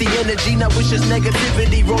 dilutes the energy. Now it's just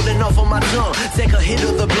negativity rolling off on my tongue. Take a hit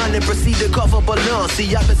of the blunt and proceed to cough up a lung.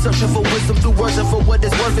 See, I've been searching for wisdom through words, and for what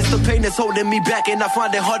it's worth, it's the pain that's holding me back. And I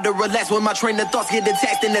find it hard to relax when my train of thoughts get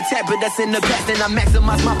attacked and attacked. But that's in the past, and I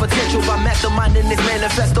maximize my potential by masterminding this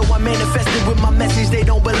manifesto. I manifested with my message, they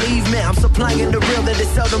don't believe me. I'm supplying the real that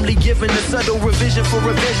is seldomly given. A subtle revision for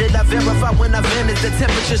revision. I verify when I vanish, the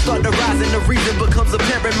temperature start to rise and the reason becomes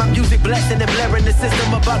apparent. My music blasting and blaring, the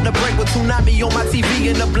system about to break with Toonami on my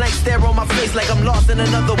TV and a blank stare on my face like I'm lost in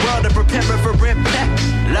another world and preparing for impact.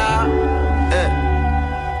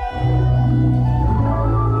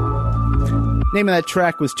 Name of that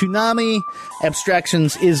track was Toonami.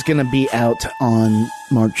 Abstractions is going to be out on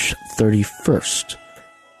March 31st.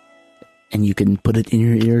 And you can put it in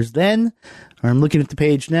your ears then. Or I'm looking at the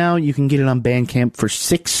page now. You can get it on Bandcamp for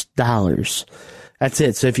 $6. That's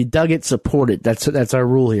it. So if you dug it, support it. That's our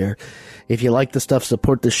rule here. If you like the stuff,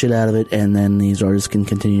 support the shit out of it, and then these artists can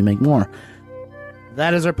continue to make more.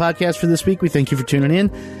 That is our podcast for this week. We thank you for tuning in.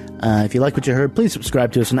 If you like what you heard, please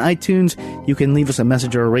subscribe to us on iTunes. You can leave us a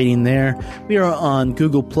message or a rating there. We are on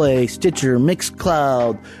Google Play, Stitcher,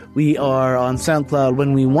 Mixcloud. We are on SoundCloud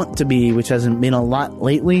when we want to be, which hasn't been a lot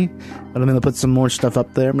lately. But I'm going to put some more stuff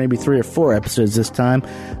up there, maybe 3 or 4 episodes this time.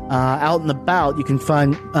 Out and about, you can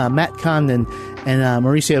find Matt Condon and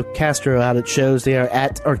Mauricio Castro out at shows. They are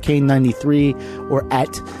at Arcane93 or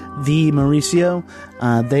at The Mauricio.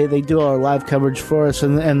 They do our live coverage for us,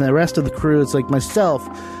 and the rest of the crew, it's like myself,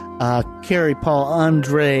 Carrie, Paul,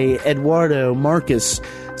 Andre, Eduardo, Marcus.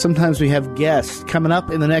 Sometimes we have guests. Coming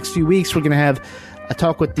up in the next few weeks, we're going to have a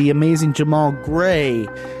talk with the amazing Jamal Gray.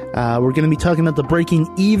 We're going to be talking about the Breaking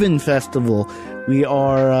Even Festival. We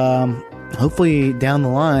are hopefully down the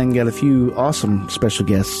line got a few awesome special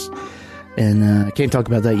guests, and I can't talk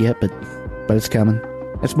about that yet, but it's coming.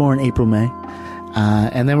 That's more in April, May.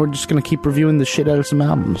 And then we're just going to keep reviewing the shit out of some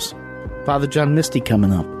albums. Father John Misty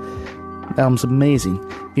coming up. The album's amazing.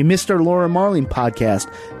 If you missed our Laura Marling podcast,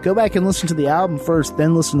 go back and listen to the album first,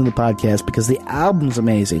 then listen to the podcast, because the album's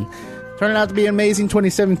amazing. Turned out to be an amazing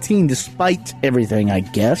 2017, despite everything, I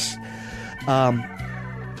guess.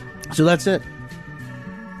 So that's it.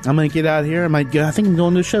 I'm going to get out of here. I think I'm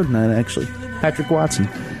going to a show tonight, actually. Patrick Watson.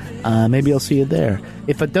 Maybe I'll see you there.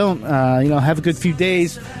 If I don't, have a good few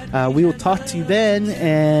days. We will talk to you then.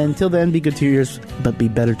 And until then, be good to your ears, but be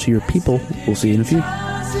better to your people. We'll see you in a few.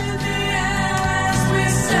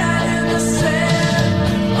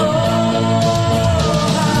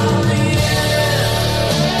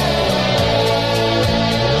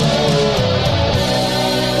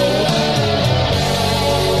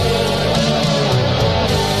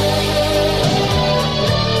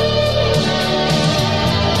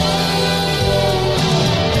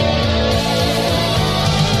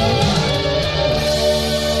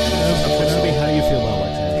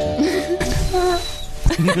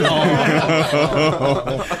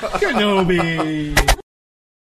 Kenobi.